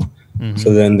own. Mm-hmm.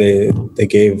 So then they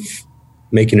gave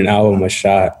making an album a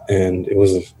shot, and it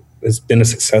was it's been a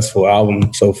successful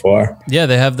album so far. Yeah,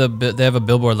 they have a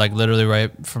billboard like literally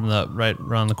right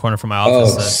around the corner from my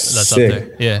office. That's sick. up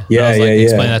there. Yeah, Yeah, I was like yeah.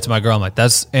 explaining that to my girl. I'm like,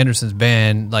 that's Anderson's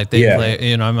band. Like they play.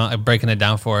 You know, I'm like, breaking it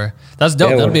down for her. That's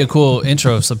dope. Yeah, That'll be a cool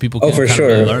intro so people can for kind sure.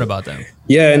 of really learn about them.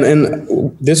 Yeah,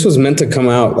 and this was meant to come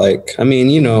out like, I mean,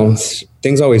 you know,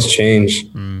 things always change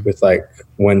with like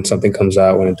when something comes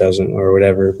out, when it doesn't, or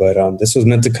whatever. But this was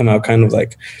meant to come out kind of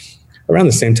like around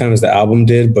the same time as the album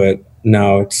did, but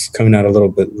now it's coming out a little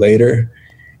bit later.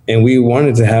 And we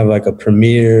wanted to have like a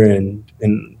premiere and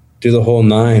do the whole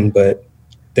 9, but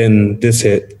then this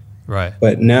hit. Right.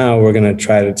 But now we're going to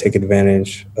try to take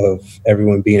advantage of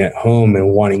everyone being at home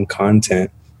and wanting content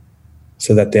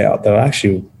so that they'll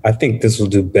actually, I think this will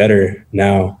do better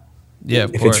now. Yeah,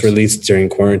 of if course. It's released during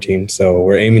quarantine. So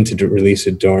we're aiming to release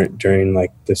it during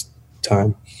like this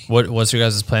time. What's your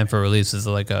guys' plan for release? Is it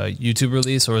like a YouTube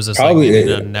release, or is this Probably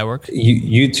like a network?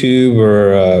 YouTube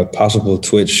or possible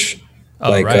Twitch,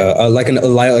 like a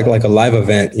live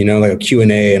event, you know, like a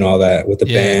Q&A and all that with the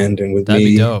band and with That'd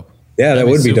me. Be dope. Yeah, that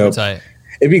would be dope. Tight.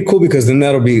 It'd be cool because then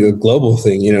that'll be a global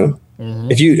thing, you know.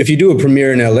 Mm-hmm. If you do a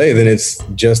premiere in LA, then it's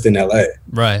just in LA.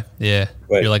 Right. Yeah.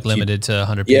 But you're like limited to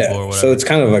 100 people or whatever. So it's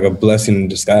kind of like a blessing in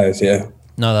disguise. Yeah.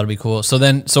 No, that'll be cool. So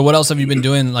what else have you been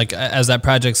doing? Like, as that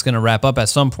project's going to wrap up at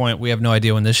some point, we have no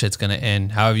idea when this shit's going to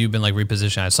end. How have you been like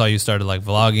repositioning? I saw you started like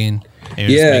vlogging.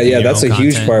 Yeah. That's a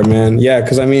huge part, man. Yeah.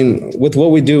 Cause I mean, with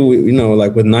what we do, you know,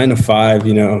 like with 9 to 5,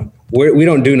 you know, we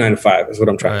don't do 9 to 5 is what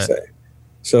I'm trying to say.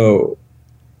 So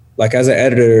like as an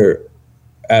editor,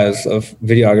 as a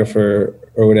videographer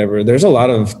or whatever, there's a lot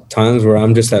of times where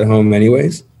I'm just at home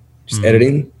anyways, just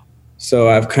editing. So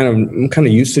I'm kind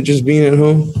of used to just being at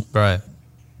home. Right.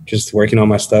 Just working on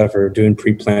my stuff or doing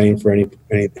pre-planning for any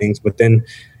things. But then,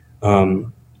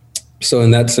 so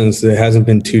in that sense, it hasn't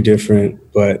been too different.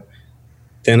 But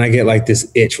then I get like this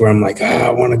itch where I'm like, I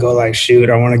want to go like shoot,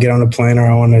 or I want to get on a plane, or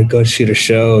I want to go shoot a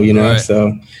show, you know? Right.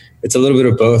 So it's a little bit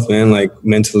of both, man. Like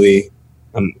mentally,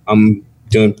 I'm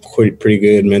doing pretty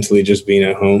good mentally just being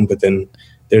at home. But then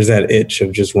there's that itch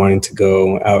of just wanting to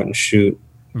go out and shoot.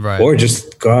 Right. Or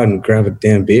just go out and grab a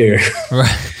damn beer.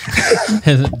 Right.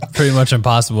 It's pretty much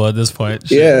impossible at this point.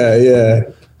 Shit. Yeah.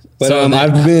 But so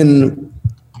I've been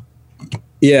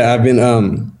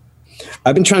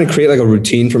trying to create like a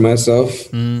routine for myself.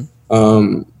 And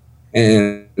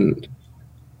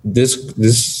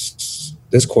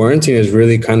this quarantine has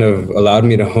really kind of allowed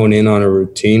me to hone in on a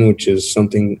routine, which is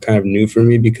something kind of new for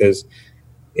me, because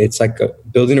it's like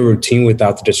building a routine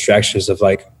without the distractions of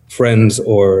like friends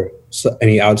or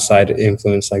any outside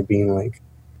influence, like being like,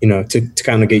 you know, to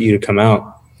kind of get you to come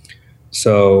out.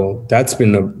 So that's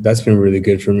been really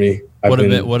good for me. What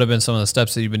have been some of the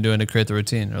steps that you've been doing to create the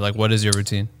routine, or like what is your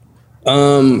routine?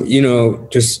 You know,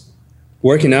 just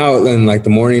working out and like the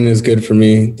morning is good for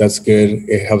me. That's good.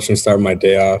 It helps me start my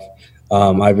day off.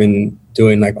 I've been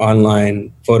doing like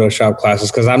online Photoshop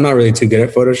classes because I'm not really too good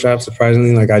at Photoshop,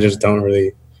 surprisingly. Like I didn't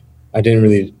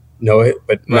really know it,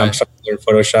 but now I'm starting to learn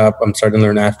Photoshop. I'm starting to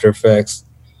learn After Effects.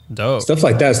 Dope. Stuff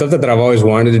like that. Stuff that I've always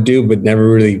wanted to do, but never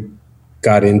really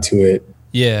got into it.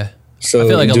 Yeah. So I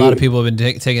feel like a lot of people have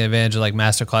been taking advantage of like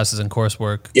master classes and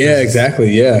coursework. Yeah,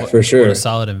 exactly. Yeah, for sure. What a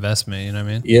solid investment. You know what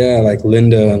I mean? Yeah, like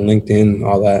Lynda and LinkedIn,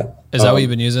 all that. Is that what you've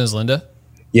been using as Lynda?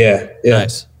 Yeah.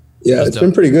 Nice. Yeah, it's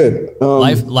been pretty good.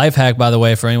 Life hack, by the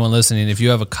way, for anyone listening, if you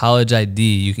have a college ID,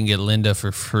 you can get Lynda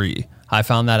for free. I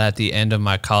found that at the end of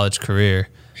my college career,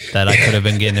 that I could have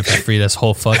been getting it for free this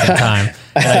whole fucking time.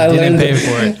 And I didn't pay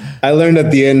for it. I learned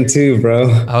at the end too, bro.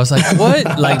 I was like,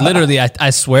 what? Like literally, I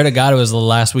swear to God, it was the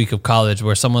last week of college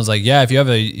where someone's like, yeah, if you have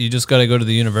you just got to go to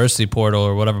the university portal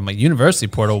or whatever. I'm like, university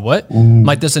portal? What? I'm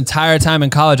like, this entire time in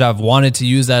college, I've wanted to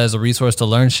use that as a resource to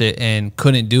learn shit and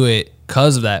couldn't do it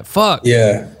because of that. Fuck.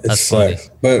 Yeah. That's funny.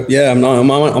 But yeah, I'm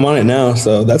on it now.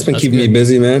 So that's been keeping me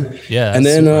busy, man. Yeah. And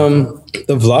then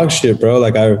the vlog shit, bro.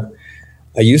 Like I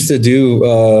used to do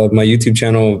my YouTube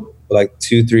channel like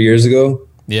 2-3 years ago.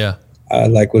 Yeah. I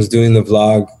like was doing the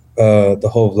vlog, the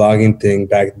whole vlogging thing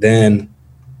back then.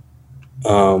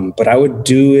 But I would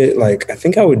do it like, I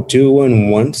think I would do one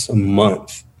once a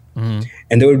month. Mm-hmm.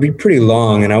 And they would be pretty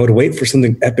long, and I would wait for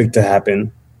something epic to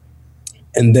happen.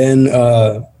 And then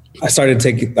I started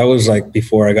that was like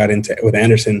before I got into with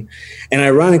Anderson. And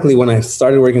ironically, when I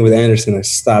started working with Anderson, I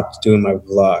stopped doing my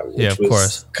vlog. Yeah, of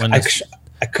course. When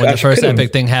the first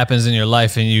epic thing happens in your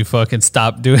life and you fucking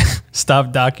stop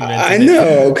documenting. I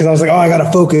know, because I was like, oh, I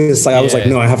gotta focus. Like I was like,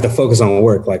 no, I have to focus on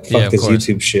work. Like fuck this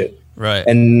YouTube shit. Right.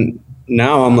 And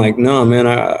now I'm like, no, man,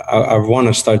 I want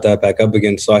to start that back up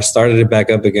again. So I started it back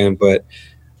up again, but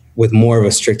with more of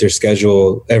a stricter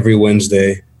schedule every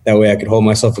Wednesday. That way I could hold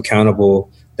myself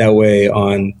accountable That way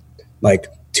on like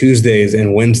Tuesdays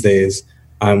and Wednesdays,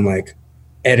 I'm like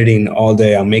editing all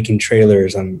day. I'm making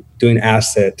trailers. I'm doing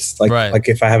assets. Like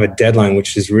if I have a deadline,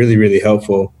 which is really, really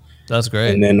helpful. That's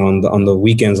great. And then on the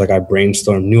weekends, like I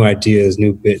brainstorm new ideas,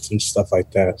 new bits and stuff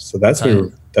like that. So that's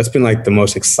been like the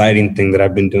most exciting thing that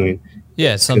I've been doing.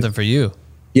 Yeah, it's something for you.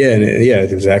 Yeah,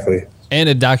 exactly. And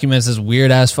it documents this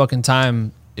weird ass fucking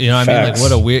time. You know what I mean? Like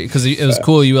what a weird, because it was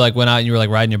cool. You like went out and you were like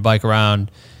riding your bike around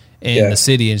in the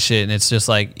city and shit, and it's just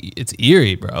like it's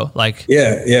eerie, bro. Like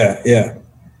yeah.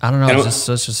 I don't know. It's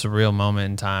just a real moment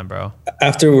in time, bro.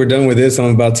 After we're done with this,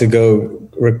 I'm about to go.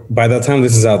 By the time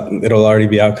this is out, it'll already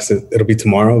be out because it'll be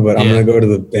tomorrow. But I'm gonna go to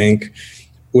the bank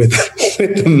with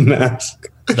the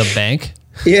mask. The bank?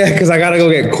 Yeah, because I gotta go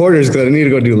get quarters because I need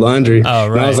to go do laundry. Oh,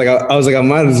 right. And I was like, I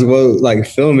might as well like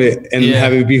film it and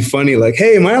have it be funny. Like,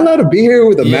 hey, am I allowed to be here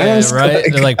with a mask? Right.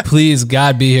 They're like, please,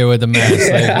 God, be here with a mask.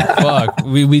 Like, fuck,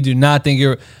 we do not think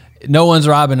you're. No one's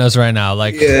robbing us right now.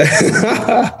 Like,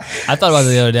 I thought about it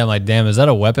the other day. I'm like, damn, is that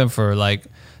a weapon for like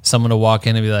someone to walk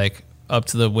in and be like, up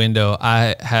to the window,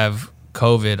 I have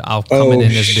COVID. I'll come in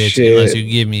this bitch unless you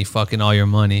give me fucking all your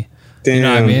money. Damn, you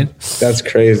know what I mean? That's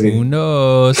crazy. Who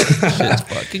knows? Shit's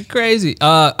fucking crazy.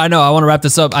 I know. I want to wrap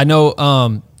this up. I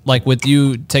know, like with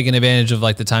you taking advantage of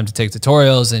like the time to take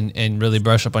tutorials and really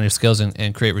brush up on your skills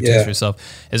and create routines for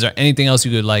yourself. Is there anything else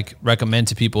you could like recommend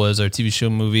to people? Is there a TV show,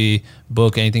 movie,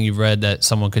 book, anything you've read that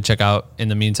someone could check out in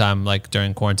the meantime, like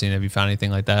during quarantine? Have you found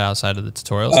anything like that outside of the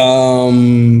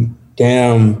tutorials?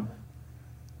 Damn.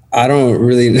 I don't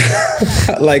really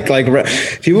like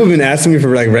people have been asking me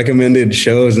for like recommended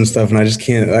shows and stuff, and I just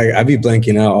can't. Like, I be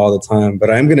blanking out all the time.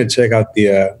 But I'm gonna check out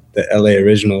the LA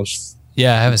Originals.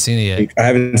 Yeah, I haven't seen it yet. I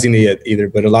haven't seen it yet either,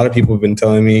 but a lot of people have been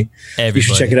telling me you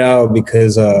should check it out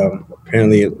because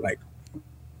apparently like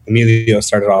Emilio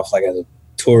started off like as a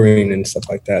touring and stuff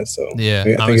like that. So yeah,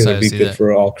 I think it would be good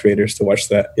for all creators to watch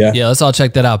that. Yeah, let's all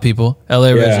check that out, people. LA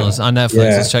Originals on Netflix.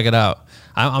 Let's check it out.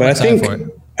 I'm excited for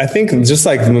it. I think just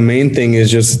like the main thing is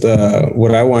just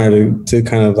what I wanted to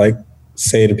kind of like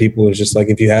say to people is just like,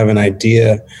 if you have an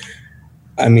idea,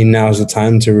 I mean, now's the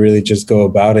time to really just go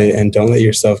about it and don't let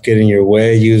yourself get in your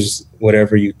way. Use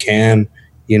whatever you can.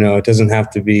 You know, it doesn't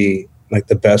have to be like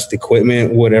the best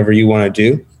equipment, whatever you want to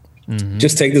do. Mm-hmm.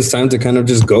 Just take this time to kind of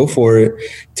just go for it.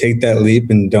 Take that leap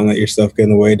and don't let yourself get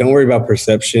in the way. Don't worry about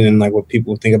perception and like what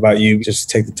people think about you. Just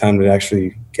take the time to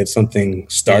actually get something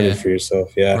started for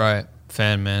yourself. Yeah. Right.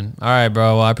 Fan, man. All right,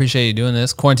 bro. Well, I appreciate you doing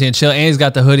this. Quarantine Chill. And he's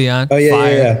got the hoodie on. Oh,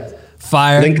 yeah.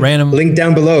 Fire. Link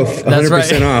down below.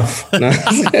 100% off.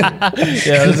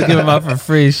 Yeah, let's give him up for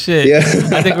free. Shit. Yeah.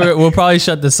 I think we'll probably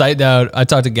shut the site down. I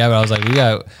talked to Gavin. I was like,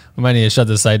 we might need to shut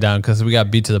the site down because we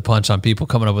got beat to the punch on people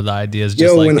coming up with ideas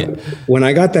just when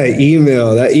I got that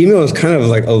email was kind of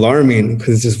like alarming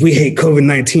because it's just, we hate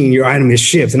COVID-19. Your item is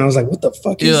shipped. And I was like, what the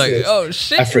fuck is this? Oh,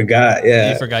 shit. I forgot.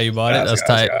 Yeah. You forgot you bought it? That's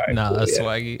tight. That's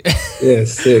swaggy. Yeah,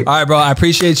 sick. All right, bro. I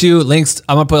appreciate you. Links.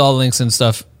 I'm going to put all the links and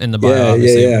stuff in the bio,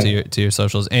 obviously, to your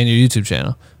socials and your YouTube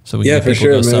channel. So we can get people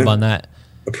to sub on that.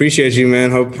 Appreciate you, man.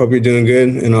 Hope you're doing good.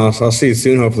 And I'll see you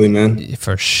soon, hopefully, man.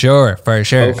 For sure.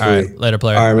 Hopefully. All right. Later,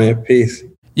 player. All right, man. Peace.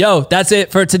 Yo, that's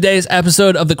it for today's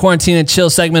episode of the Quarantine and Chill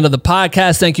segment of the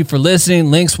podcast. Thank you for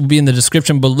listening. Links will be in the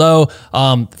description below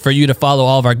for you to follow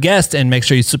all of our guests and make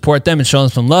sure you support them and show them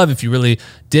some love. If you really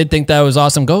did think that was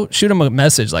awesome, go shoot them a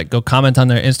message, like go comment on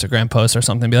their Instagram post or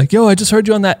something. Be like, yo, I just heard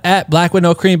you on that at Black with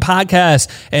No Cream podcast,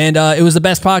 and it was the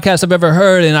best podcast I've ever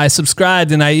heard, and I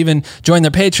subscribed, and I even joined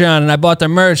their Patreon, and I bought their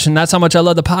merch, and that's how much I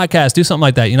love the podcast. Do something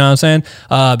like that, you know what I'm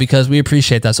saying? Because we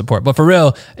appreciate that support. But for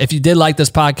real, if you did like this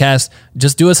podcast,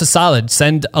 just do us a solid.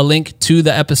 Send a link to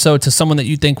the episode to someone that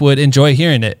you think would enjoy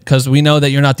hearing it, because we know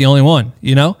that you're not the only one,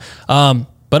 you know?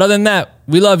 But other than that,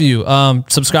 we love you.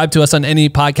 Subscribe to us on any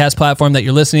podcast platform that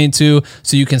you're listening to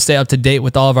so you can stay up to date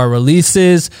with all of our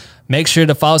releases. Make sure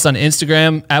to follow us on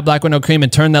Instagram at Black with No Cream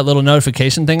and turn that little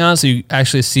notification thing on so you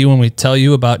actually see when we tell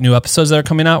you about new episodes that are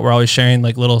coming out. We're always sharing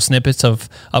like little snippets of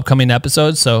upcoming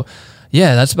episodes. So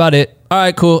yeah, that's about it. All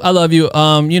right, cool. I love you.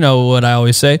 You know what I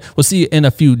always say. We'll see you in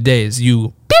a few days,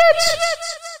 you bitch.